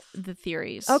about the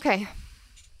theories. Okay.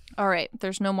 All right.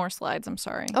 There's no more slides. I'm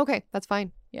sorry. Okay, that's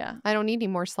fine. Yeah. I don't need any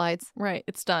more slides. Right.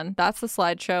 It's done. That's the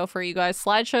slideshow for you guys.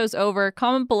 Slideshow's over.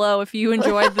 Comment below if you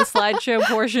enjoyed the slideshow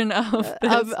portion of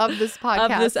this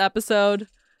podcast. Of this episode.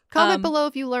 Comment below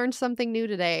if you learned something new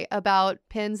today about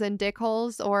pins and dick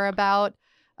holes or about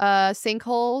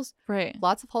sinkholes. Right.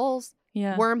 Lots of holes.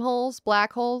 Yeah. Wormholes,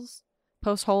 black holes.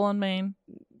 Post hole on Maine.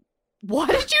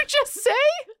 What did you just say?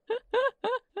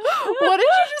 What did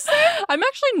you just say? I'm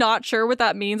actually not sure what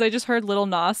that means. I just heard Lil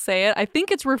Nas say it. I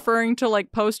think it's referring to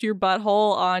like post your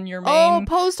butthole on your main. Oh,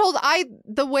 post hole.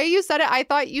 The way you said it, I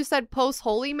thought you said post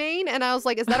holy main, and I was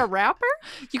like, is that a rapper?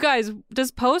 You guys,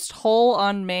 does post hole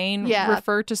on main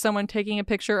refer to someone taking a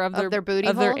picture of their booty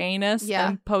of hole? Their anus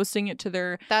and posting it to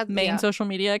their main social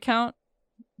media account?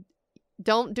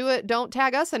 Don't do it. Don't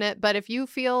tag us in it. But if you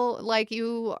feel like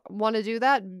you want to do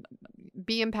that,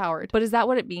 be empowered. But is that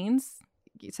what it means?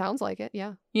 It sounds like it.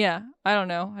 Yeah. Yeah. I don't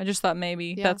know. I just thought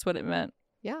maybe that's what it meant.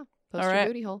 Yeah. Post your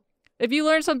booty hole. If you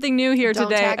learned something new here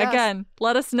today, again,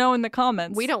 let us know in the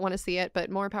comments. We don't want to see it,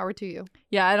 but more power to you.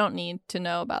 Yeah. I don't need to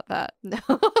know about that. No.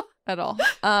 At all.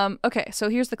 Okay. So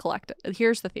here's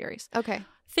the theories. Okay.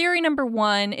 Theory number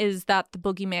 1 is that the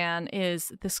boogeyman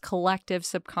is this collective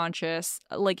subconscious.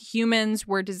 Like humans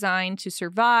were designed to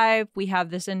survive. We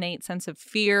have this innate sense of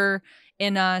fear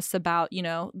in us about,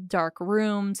 dark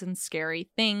rooms and scary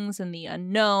things and the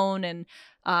unknown and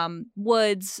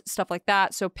woods, stuff like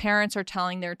that. So parents are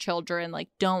telling their children, like,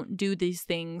 don't do these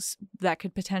things that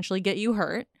could potentially get you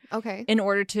hurt. Okay. In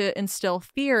order to instill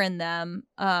fear in them.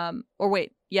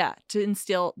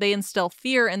 they instill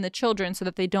fear in the children so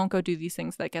that they don't go do these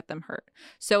things that get them hurt.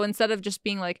 So instead of just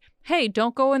being like, hey,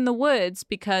 don't go in the woods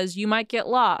because you might get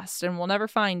lost and we'll never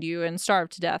find you and starve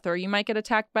to death, or you might get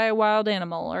attacked by a wild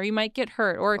animal, or you might get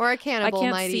hurt, or a cannibal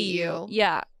might see eat you.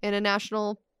 Yeah. In a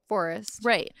national forest.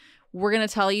 Right. We're going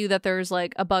to tell you that there's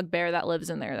like a bugbear that lives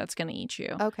in there that's going to eat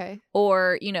you. Okay.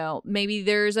 Or, maybe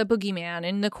there's a boogeyman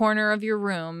in the corner of your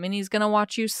room and he's going to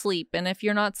watch you sleep. And if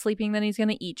you're not sleeping, then he's going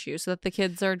to eat you, so that the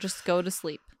kids are just go to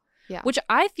sleep. Yeah. Which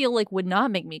I feel like would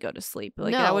not make me go to sleep.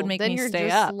 Like that would make me stay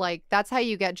up. Like that's how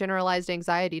you get generalized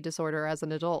anxiety disorder as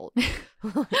an adult.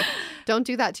 Don't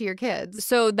do that to your kids.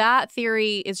 So that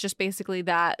theory is just basically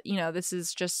that, this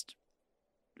is just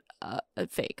a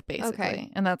fake, basically.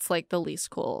 Okay. And that's like the least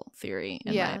cool theory,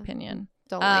 in my opinion.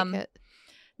 Don't like it.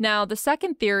 Now, the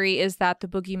second theory is that the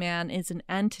boogeyman is an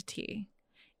entity.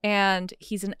 And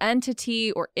he's an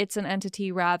entity, or it's an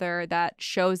entity rather, that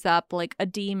shows up like a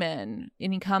demon,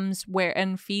 and he comes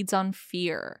and feeds on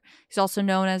fear. He's also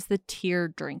known as the tear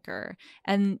drinker.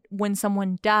 And when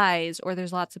someone dies, or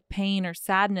there's lots of pain or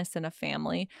sadness in a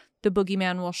family, the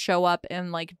boogeyman will show up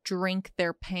and like drink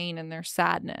their pain and their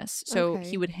sadness. So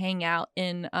he would hang out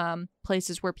in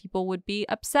places where people would be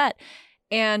upset.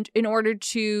 And in order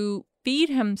to feed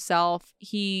himself,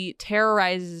 he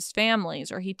terrorizes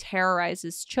families, or he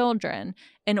terrorizes children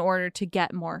in order to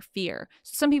get more fear.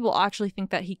 So some people actually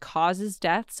think that he causes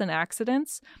deaths and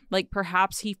accidents. Like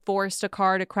perhaps he forced a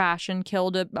car to crash and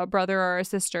killed a brother or a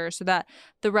sister so that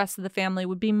the rest of the family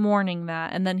would be mourning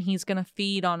that. And then he's going to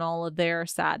feed on all of their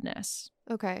sadness.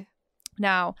 Okay.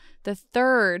 Now, the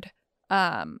third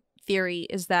theory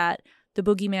is that the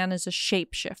boogeyman is a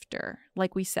shapeshifter.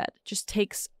 Like we said, just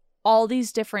takes all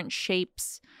these different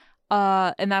shapes,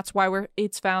 and that's why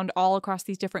it's found all across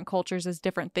these different cultures as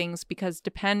different things, because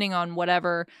depending on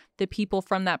whatever the people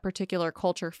from that particular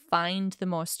culture find the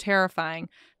most terrifying,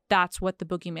 that's what the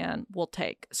boogeyman will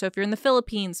take. So if you're in the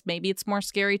Philippines, maybe it's more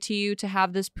scary to you to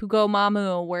have this Pugo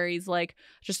Mamu, where he's like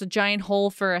just a giant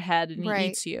hole for a head and he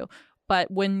eats you. But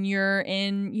when you're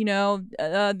in,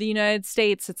 the United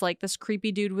States, it's like this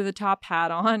creepy dude with a top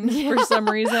hat on for some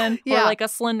reason, or like a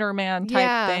Slender Man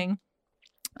type thing.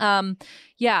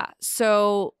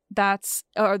 So that's,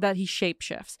 or that he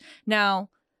shapeshifts. Now,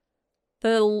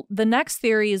 the next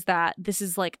theory is that this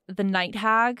is like the night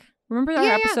hag. Remember our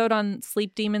episode on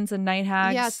sleep demons and night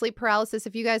hags? Yeah, sleep paralysis.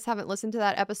 If you guys haven't listened to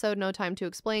that episode, No Time to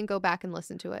Explain, go back and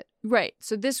listen to it. Right.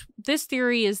 So this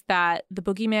theory is that the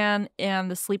boogeyman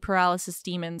and the sleep paralysis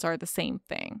demons are the same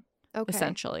thing,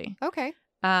 essentially. Okay.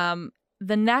 The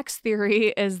next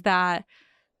theory is that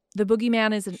the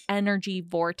boogeyman is an energy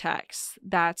vortex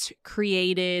that's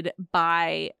created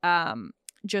by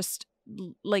just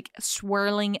like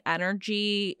swirling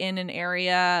energy in an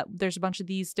area. There's a bunch of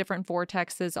these different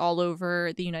vortexes all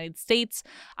over the United States.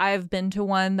 I've been to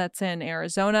one that's in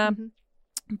Arizona. Mm-hmm.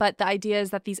 But the idea is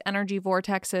that these energy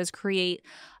vortexes create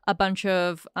a bunch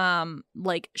of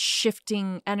like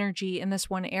shifting energy in this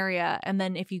one area. And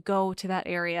then if you go to that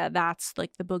area, that's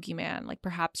like the boogeyman. Like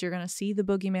perhaps you're going to see the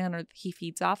boogeyman, or he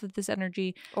feeds off of this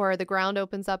energy. Or the ground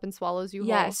opens up and swallows you whole.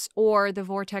 Yes. Or the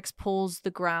vortex pulls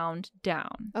the ground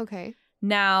down. Okay.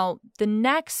 Now, the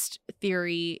next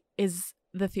theory is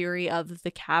the theory of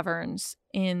the caverns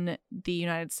in the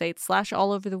United States /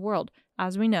 all over the world.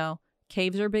 As we know,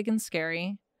 caves are big and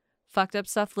scary. Fucked up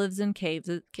stuff lives in caves.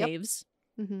 Yep.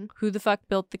 Mm-hmm. Who the fuck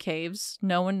built the caves?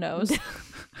 No one knows.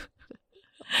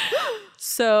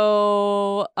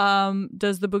 So,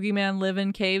 does the boogeyman live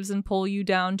in caves and pull you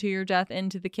down to your death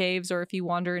into the caves? Or if you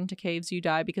wander into caves, you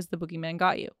die because the boogeyman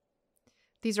got you?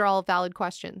 These are all valid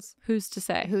questions. Who's to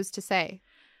say? Who's to say?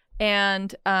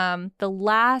 And the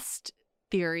last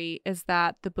theory is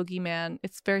that the boogeyman,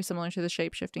 it's very similar to the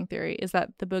shape-shifting theory, is that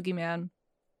the boogeyman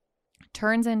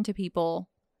turns into people,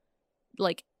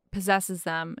 like possesses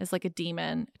them, is like a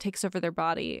demon, takes over their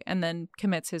body, and then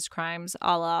commits his crimes,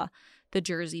 a la the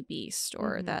Jersey Beast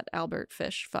or that Albert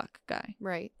Fish fuck guy.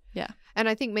 Right. Yeah. And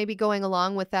I think maybe going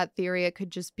along with that theory, it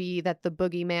could just be that the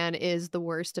boogeyman is the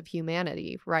worst of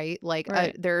humanity, right? Like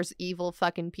there's evil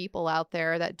fucking people out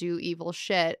there that do evil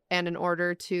shit. And in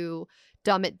order to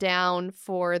dumb it down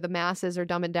for the masses or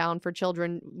dumb it down for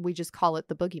children, we just call it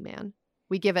the boogeyman.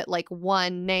 We give it like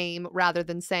one name rather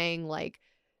than saying like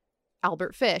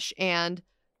Albert Fish and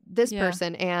this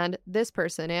person and this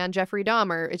person and Jeffrey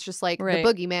Dahmer. It's just like the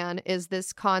boogeyman is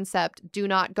this concept. Do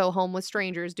not go home with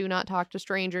strangers. Do not talk to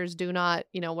strangers. Do not,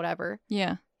 whatever.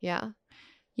 Yeah. Yeah.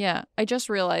 Yeah. I just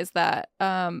realized that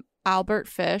Albert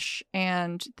Fish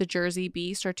and the Jersey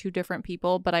Beast are 2 different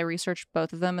people, but I researched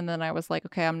both of them, and then I was like,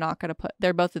 okay, I'm not going to put...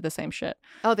 They're both did the same shit.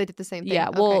 Oh, they did the same thing? Yeah,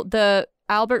 well, the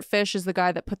Albert Fish is the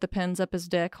guy that put the pins up his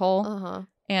dick hole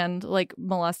and, like,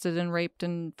 molested and raped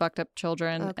and fucked up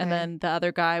children. Okay. And then the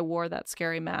other guy wore that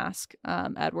scary mask.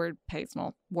 Edward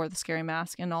Paisnell wore the scary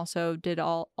mask and also did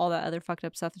all that other fucked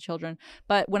up stuff to children.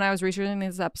 But when I was researching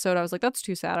this episode, I was like, that's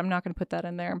too sad. I'm not going to put that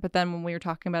in there. But then when we were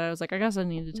talking about it, I was like, I guess I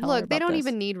need to tell her Look, about they don't this.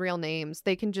 even need real names.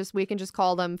 We can just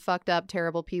call them fucked up,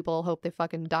 terrible people. Hope they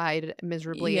fucking died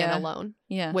miserably and alone.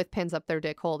 Yeah. With pins up their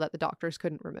dick hole that the doctors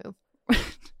couldn't remove.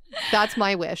 That's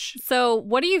my wish. So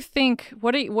what do you think?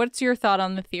 What's your thought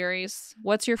on the theories?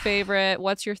 What's your favorite?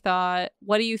 What's your thought?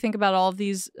 What do you think about all of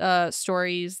these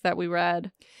stories that we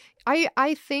read?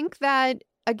 I think that,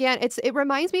 again, it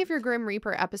reminds me of your Grim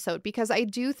Reaper episode, because I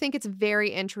do think it's very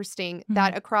interesting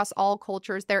that across all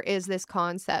cultures there is this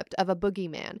concept of a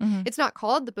boogeyman. It's not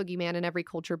called the boogeyman in every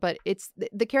culture, but it's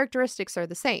the characteristics are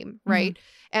the same, right?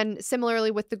 And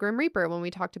similarly with the Grim Reaper, when we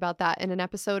talked about that in an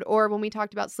episode, or when we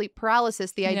talked about sleep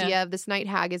paralysis, the idea of this night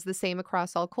hag is the same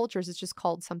across all cultures. It's just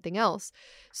called something else.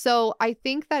 So I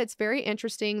think that it's very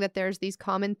interesting that there's these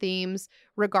common themes,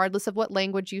 regardless of what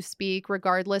language you speak,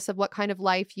 regardless of what kind of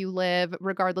life you live,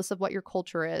 regardless of what your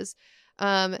culture is.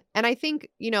 And I think,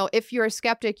 if you're a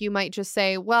skeptic, you might just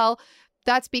say, well,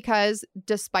 that's because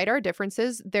despite our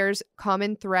differences, there's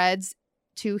common threads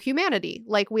to humanity.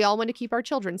 Like, we all want to keep our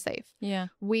children safe. Yeah.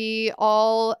 We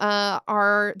all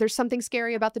there's something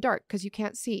scary about the dark because you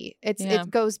can't see. It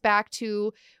goes back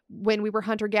to when we were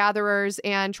hunter-gatherers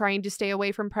and trying to stay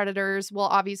away from predators. Well,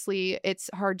 obviously it's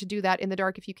hard to do that in the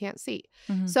dark if you can't see.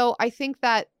 So I think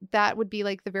that would be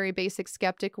like the very basic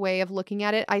skeptic way of looking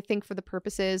at it. I think for the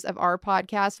purposes of our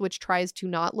podcast, which tries to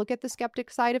not look at the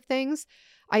skeptic side of things,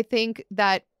 I think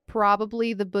that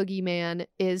probably the boogeyman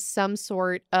is some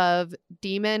sort of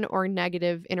demon or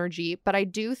negative energy. But I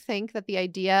do think that the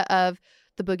idea of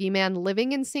the boogeyman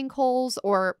living in sinkholes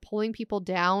or pulling people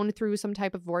down through some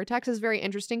type of vortex is very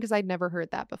interesting, because I'd never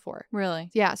heard that before. Really?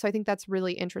 Yeah, so I think that's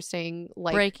really interesting.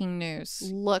 Like, breaking news.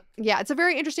 It's a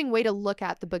very interesting way to look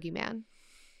at the boogeyman.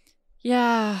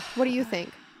 Yeah. What do you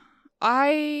think?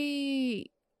 I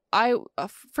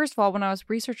first of all, when I was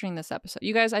researching this episode,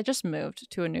 you guys, I just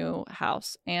moved to a new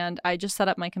house and I just set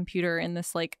up my computer in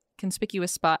this like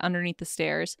conspicuous spot underneath the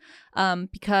stairs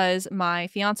because my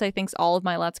fiance thinks all of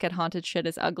my Let's Get Haunted shit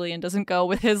is ugly and doesn't go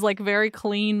with his like very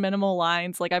clean minimal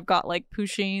lines. Like, I've got like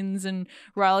Pushins and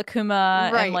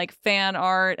Rilakuma and like fan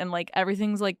art and like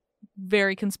everything's like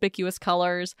very conspicuous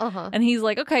colors. And he's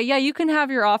like, okay, yeah, you can have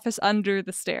your office under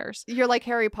the stairs. You're like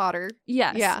Harry Potter.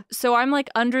 Yes. Yeah. So I'm like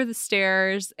under the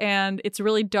stairs and it's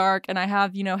really dark and I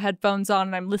have, headphones on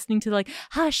and I'm listening to like,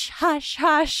 hush, hush,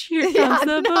 hush, here comes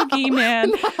the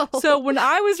boogeyman. No. So when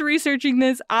I was researching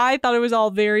this, I thought it was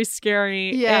all very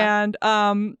scary. Yeah.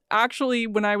 And actually,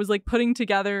 when I was like putting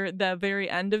together the very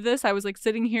end of this, I was like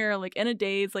sitting here like in a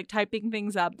daze, like typing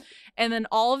things up. And then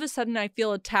all of a sudden I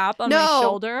feel a tap on my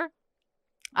shoulder.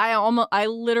 I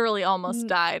literally almost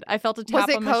died. I felt a tap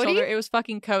on my shoulder. It was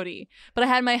fucking Cody. But I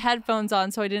had my headphones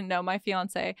on, so I didn't know. My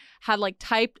fiance had like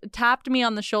tapped me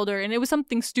on the shoulder, and it was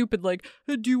something stupid like,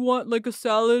 hey, do you want like a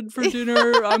salad for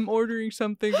dinner? I'm ordering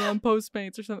something on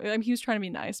Postmates or something. I mean, he was trying to be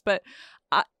nice, but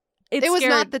it was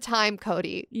not the time,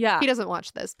 Cody. Yeah. He doesn't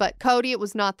watch this, but Cody, it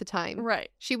was not the time. Right.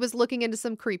 She was looking into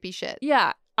some creepy shit.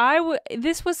 Yeah.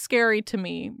 This was scary to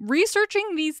me.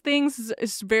 Researching these things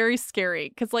is very scary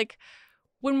because like,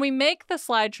 when we make the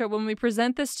slideshow, when we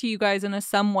present this to you guys in a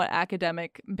somewhat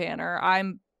academic manner, I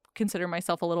consider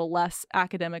myself a little less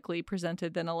academically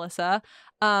presented than Alyssa.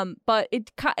 But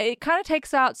it kind of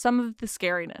takes out some of the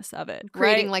scariness of it.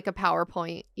 Creating like a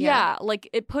PowerPoint. Yeah, like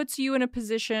it puts you in a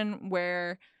position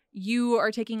where you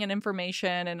are taking in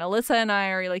information and Alyssa and I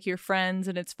are like your friends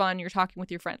and it's fun. You're talking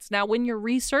with your friends. Now, when you're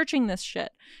researching this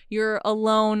shit, you're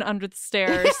alone under the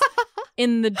stairs.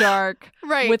 In the dark,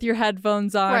 with your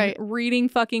headphones on, reading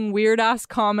fucking weird ass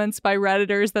comments by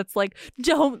Redditors that's like,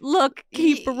 don't look,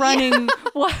 keep running.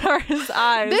 What are his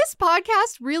eyes? This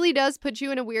podcast really does put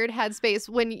you in a weird headspace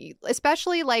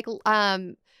especially like,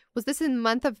 was this in the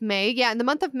month of May? Yeah, in the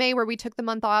month of May, where we took the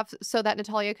month off so that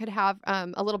Natalia could have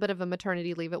a little bit of a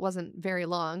maternity leave. It wasn't very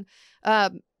long.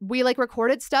 We like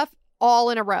recorded stuff all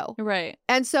in a row. Right.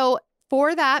 And so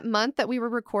for that month that we were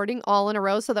recording all in a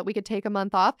row so that we could take a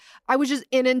month off, I was just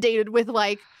inundated with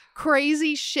like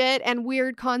crazy shit and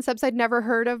weird concepts I'd never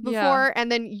heard of before. Yeah.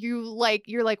 And then you're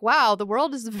like, wow, the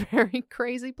world is a very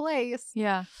crazy place.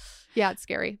 Yeah. Yeah, it's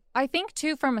scary. I think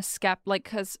too from a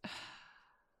because I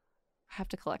have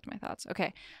to collect my thoughts.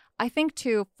 Okay. I think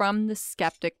too from the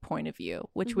skeptic point of view,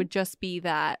 which would just be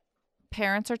that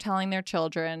parents are telling their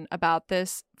children about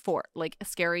this a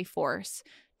scary force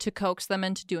to coax them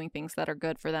into doing things that are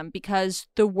good for them, because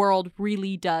the world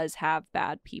really does have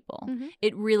bad people. Mm-hmm.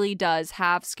 It really does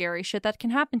have scary shit that can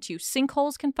happen to you.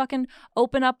 Sinkholes can fucking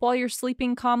open up while you're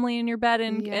sleeping calmly in your bed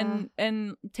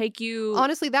and take you.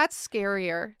 Honestly, that's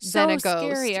scarier So than a ghost.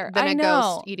 scarier. Than I a know.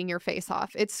 ghost eating your face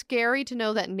off. It's scary to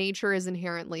know that nature is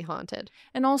inherently haunted.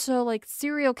 And also, like,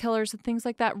 serial killers and things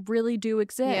like that really do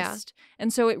exist.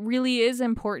 And so it really is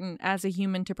important as a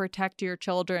human to protect your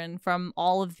children from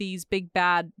all of these big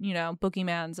bad,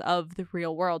 boogeymans of the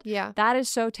real world. Yeah. That is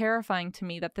so terrifying to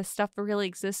me that this stuff really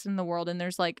exists in the world. And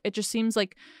there's like, it just seems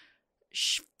like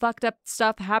fucked up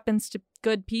stuff happens to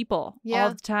good people all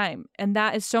the time. And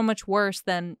that is so much worse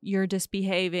than you're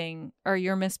misbehaving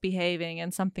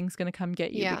and something's going to come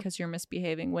get you because you're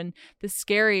misbehaving, when the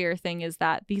scarier thing is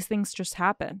that these things just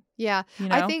happen. Yeah. You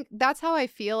know? I think that's how I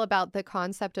feel about the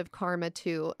concept of karma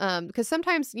too. Because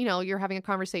sometimes, you're having a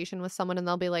conversation with someone and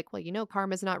they'll be like, well,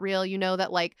 karma's not real.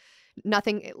 That like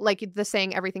nothing, like the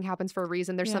saying everything happens for a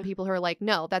reason. There's some people who are like,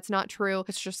 no, that's not true.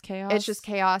 It's just chaos. It's just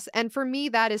chaos. And for me,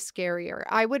 that is scarier.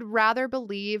 I would rather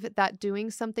believe that doing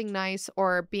something nice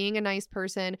or being a nice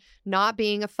person, not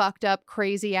being a fucked up,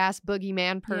 crazy ass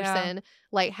boogeyman person,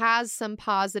 like has some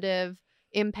positive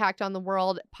impact on the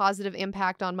world, positive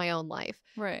impact on my own life.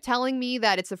 Right. Telling me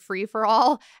that it's a free for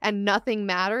all and nothing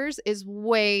matters is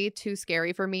way too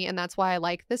scary for me. And that's why I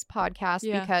like this podcast,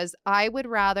 because I would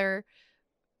rather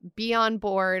be on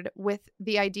board with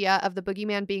the idea of the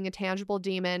boogeyman being a tangible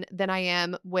demon than I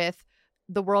am with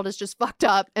the world is just fucked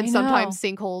up and sometimes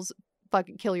sinkholes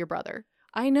fucking kill your brother.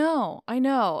 I know.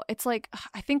 It's like,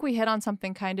 I think we hit on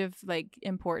something kind of like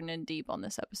important and deep on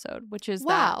this episode, which is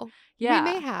we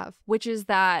may have. Which is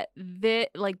that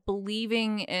like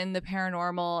believing in the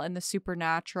paranormal and the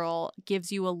supernatural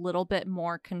gives you a little bit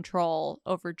more control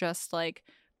over just like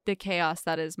the chaos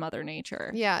that is Mother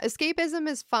Nature. Yeah, escapism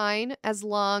is fine as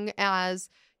long as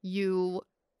you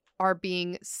are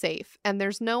being safe. And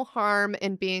there's no harm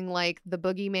in being like the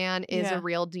boogeyman is a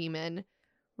real demon.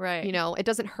 Right. It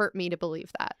doesn't hurt me to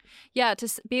believe that. Yeah, to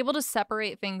be able to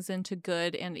separate things into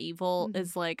good and evil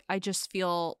is like, I just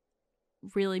feel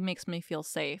really makes me feel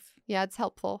safe. Yeah, it's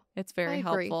helpful. It's very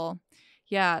helpful.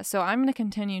 Yeah, so I'm going to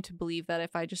continue to believe that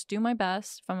if I just do my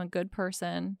best, if I'm a good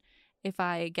person, if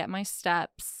I get my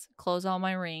steps, close all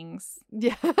my rings,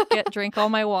 drink all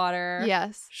my water,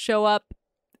 show up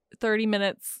 30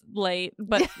 minutes late,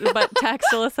 but text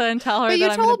Alyssa and tell her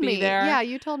that I'm going to be there. Yeah,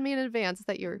 you told me in advance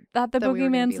that the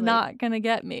boogeyman's not going to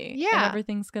get me. Yeah, and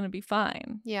everything's going to be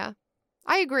fine. Yeah,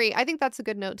 I agree. I think that's a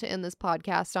good note to end this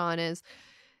podcast on. Is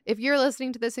if you're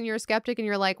listening to this and you're a skeptic and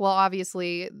you're like, well,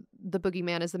 obviously the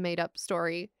boogeyman is a made up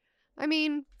story. I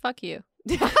mean, fuck you.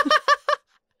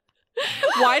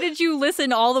 Why did you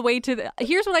listen all the way to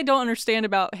Here's what I don't understand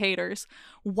about haters.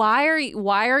 Why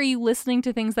are you listening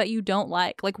to things that you don't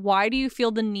like? Like, why do you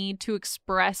feel the need to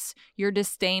express your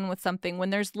disdain with something when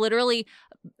there's literally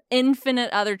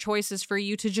infinite other choices for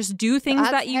you to just do things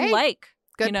that you like?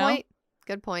 Good point.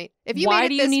 Good point. If you why made it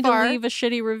do you this need far, to leave a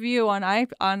shitty review on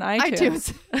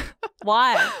iTunes?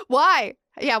 Why? Why?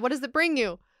 Yeah, what does it bring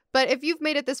you? But if you've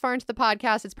made it this far into the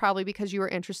podcast, it's probably because you were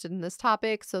interested in this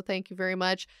topic. So thank you very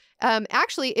much.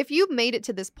 Actually, if you made it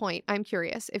to this point, I'm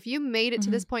curious. If you made it to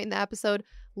this point in the episode,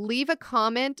 leave a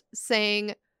comment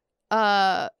saying,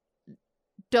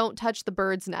 don't touch the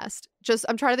bird's nest.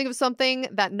 I'm trying to think of something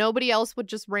that nobody else would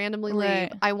just randomly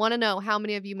leave. I want to know how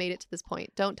many of you made it to this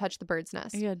point. Don't touch the bird's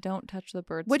nest. Yeah, don't touch the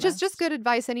bird's nest. Which is just good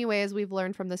advice anyway, as we've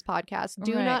learned from this podcast.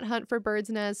 Do not hunt for bird's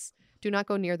nests. Do not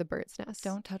go near the bird's nest.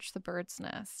 Don't touch the bird's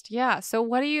nest. Yeah. So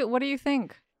what do you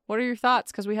think? What are your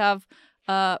thoughts? Because we have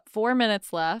 4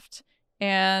 minutes left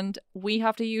and we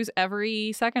have to use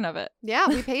every second of it. Yeah,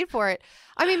 we paid for it.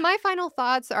 I mean, my final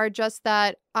thoughts are just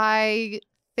that I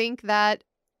think that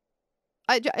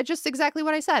just exactly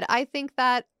what I said. I think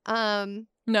that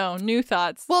no, new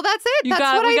thoughts. Well, that's it. We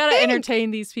gotta entertain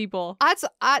these people.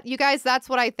 You guys, that's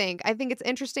what I think. I think it's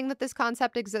interesting that this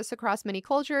concept exists across many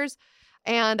cultures.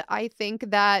 And I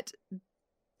think that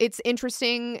it's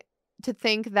interesting to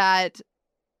think that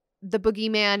the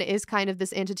boogeyman is kind of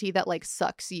this entity that like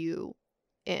sucks you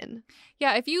in.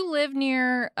 Yeah, if you live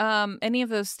near any of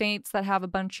those states that have a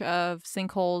bunch of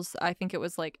sinkholes, I think it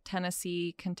was like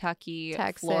Tennessee, Kentucky,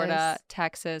 Texas. Florida,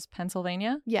 Texas,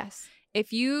 Pennsylvania. Yes.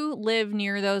 If you live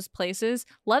near those places,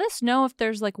 let us know if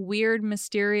there's like weird,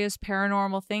 mysterious,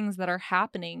 paranormal things that are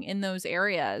happening in those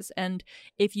areas. And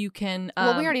if you can...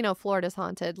 well, we already know Florida's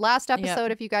haunted. Last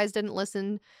episode, if you guys didn't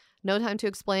listen, No Time to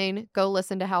Explain, go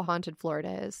listen to how haunted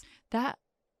Florida is. That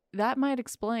might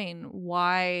explain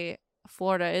why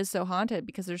Florida is so haunted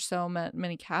because there's so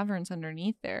many caverns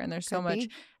underneath there, and there's so much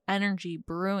energy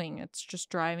brewing. It's just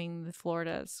driving the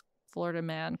Florida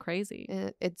man crazy.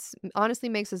 It's honestly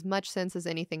makes as much sense as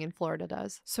anything in Florida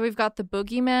does. So we've got the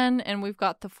boogeymen and we've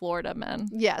got the Florida men.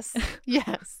 Yes.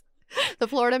 Yes. The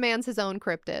Florida man's his own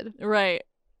cryptid. Right.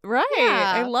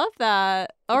 Yeah. I love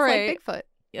that. It's like Bigfoot.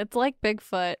 It's like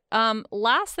Bigfoot.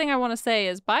 Last thing I want to say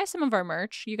is buy some of our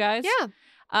merch, you guys.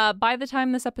 Yeah. By the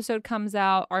time this episode comes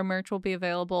out, our merch will be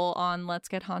available on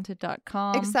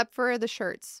letsgethaunted.com. Except for the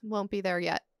shirts. Won't be there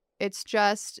yet. It's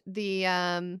just the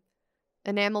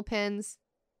enamel pins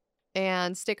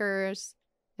and stickers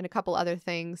and a couple other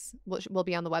things will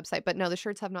be on the website. But no, the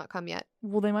shirts have not come yet.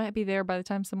 Well, they might be there by the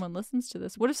time someone listens to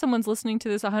this. What if someone's listening to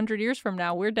this 100 years from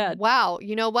now? We're dead. Wow.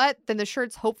 You know what? Then the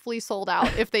shirts hopefully sold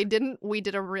out. If they didn't, we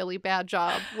did a really bad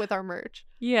job with our merch.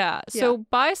 Yeah. So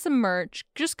buy some merch.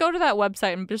 Just go to that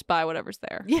website and just buy whatever's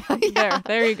there. Yeah.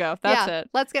 There you go. That's it.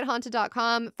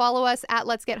 Letsgethaunted.com. Follow us at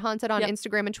Let's Get Haunted on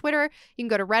Instagram and Twitter. You can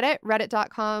go to Reddit,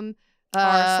 reddit.com.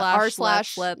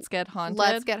 Let's Get Haunted.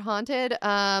 Let's Get Haunted.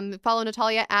 Follow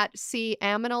Natalia at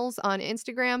CAminals on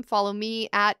Instagram. Follow me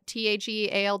at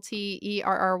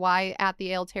THEALTERRY at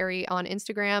the Ale Terry on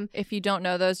Instagram. If you don't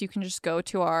know those, you can just go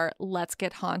to our Let's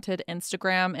Get Haunted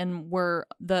Instagram, and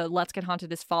the Let's Get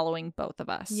Haunted is following both of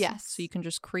us. Yes. So you can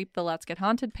just creep the Let's Get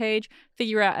Haunted page,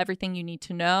 figure out everything you need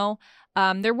to know.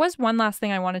 There was one last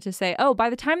thing I wanted to say. Oh, by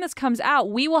the time this comes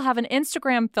out, we will have an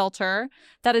Instagram filter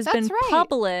that has been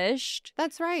published.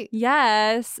 That's right.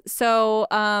 Yes. So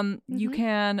you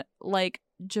can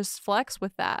just flex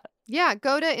with that. Yeah.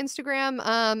 Go to Instagram.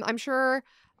 I'm sure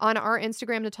on our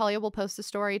Instagram, Natalia will post a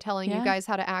story telling you guys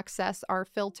how to access our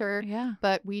filter. Yeah.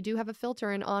 But we do have a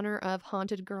filter in honor of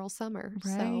Haunted Girl Summer.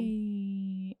 Right. So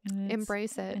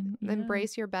embrace it.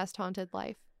 Embrace your best haunted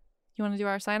life. You want to do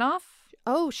our sign off?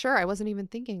 Oh, sure. I wasn't even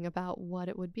thinking about what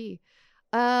it would be.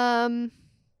 Shit.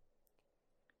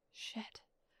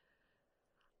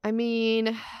 I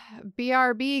mean,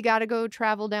 BRB got to go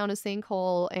travel down a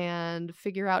sinkhole and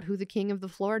figure out who the king of the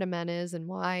Florida men is and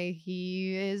why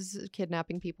he is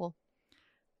kidnapping people.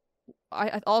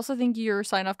 I also think your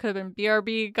sign off could have been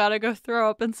BRB got to go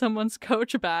throw up in someone's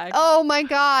coach bag. Oh my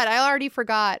God. I already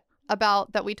forgot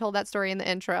about that. We told that story in the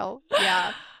intro.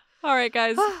 Yeah. All right,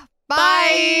 guys.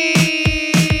 Bye.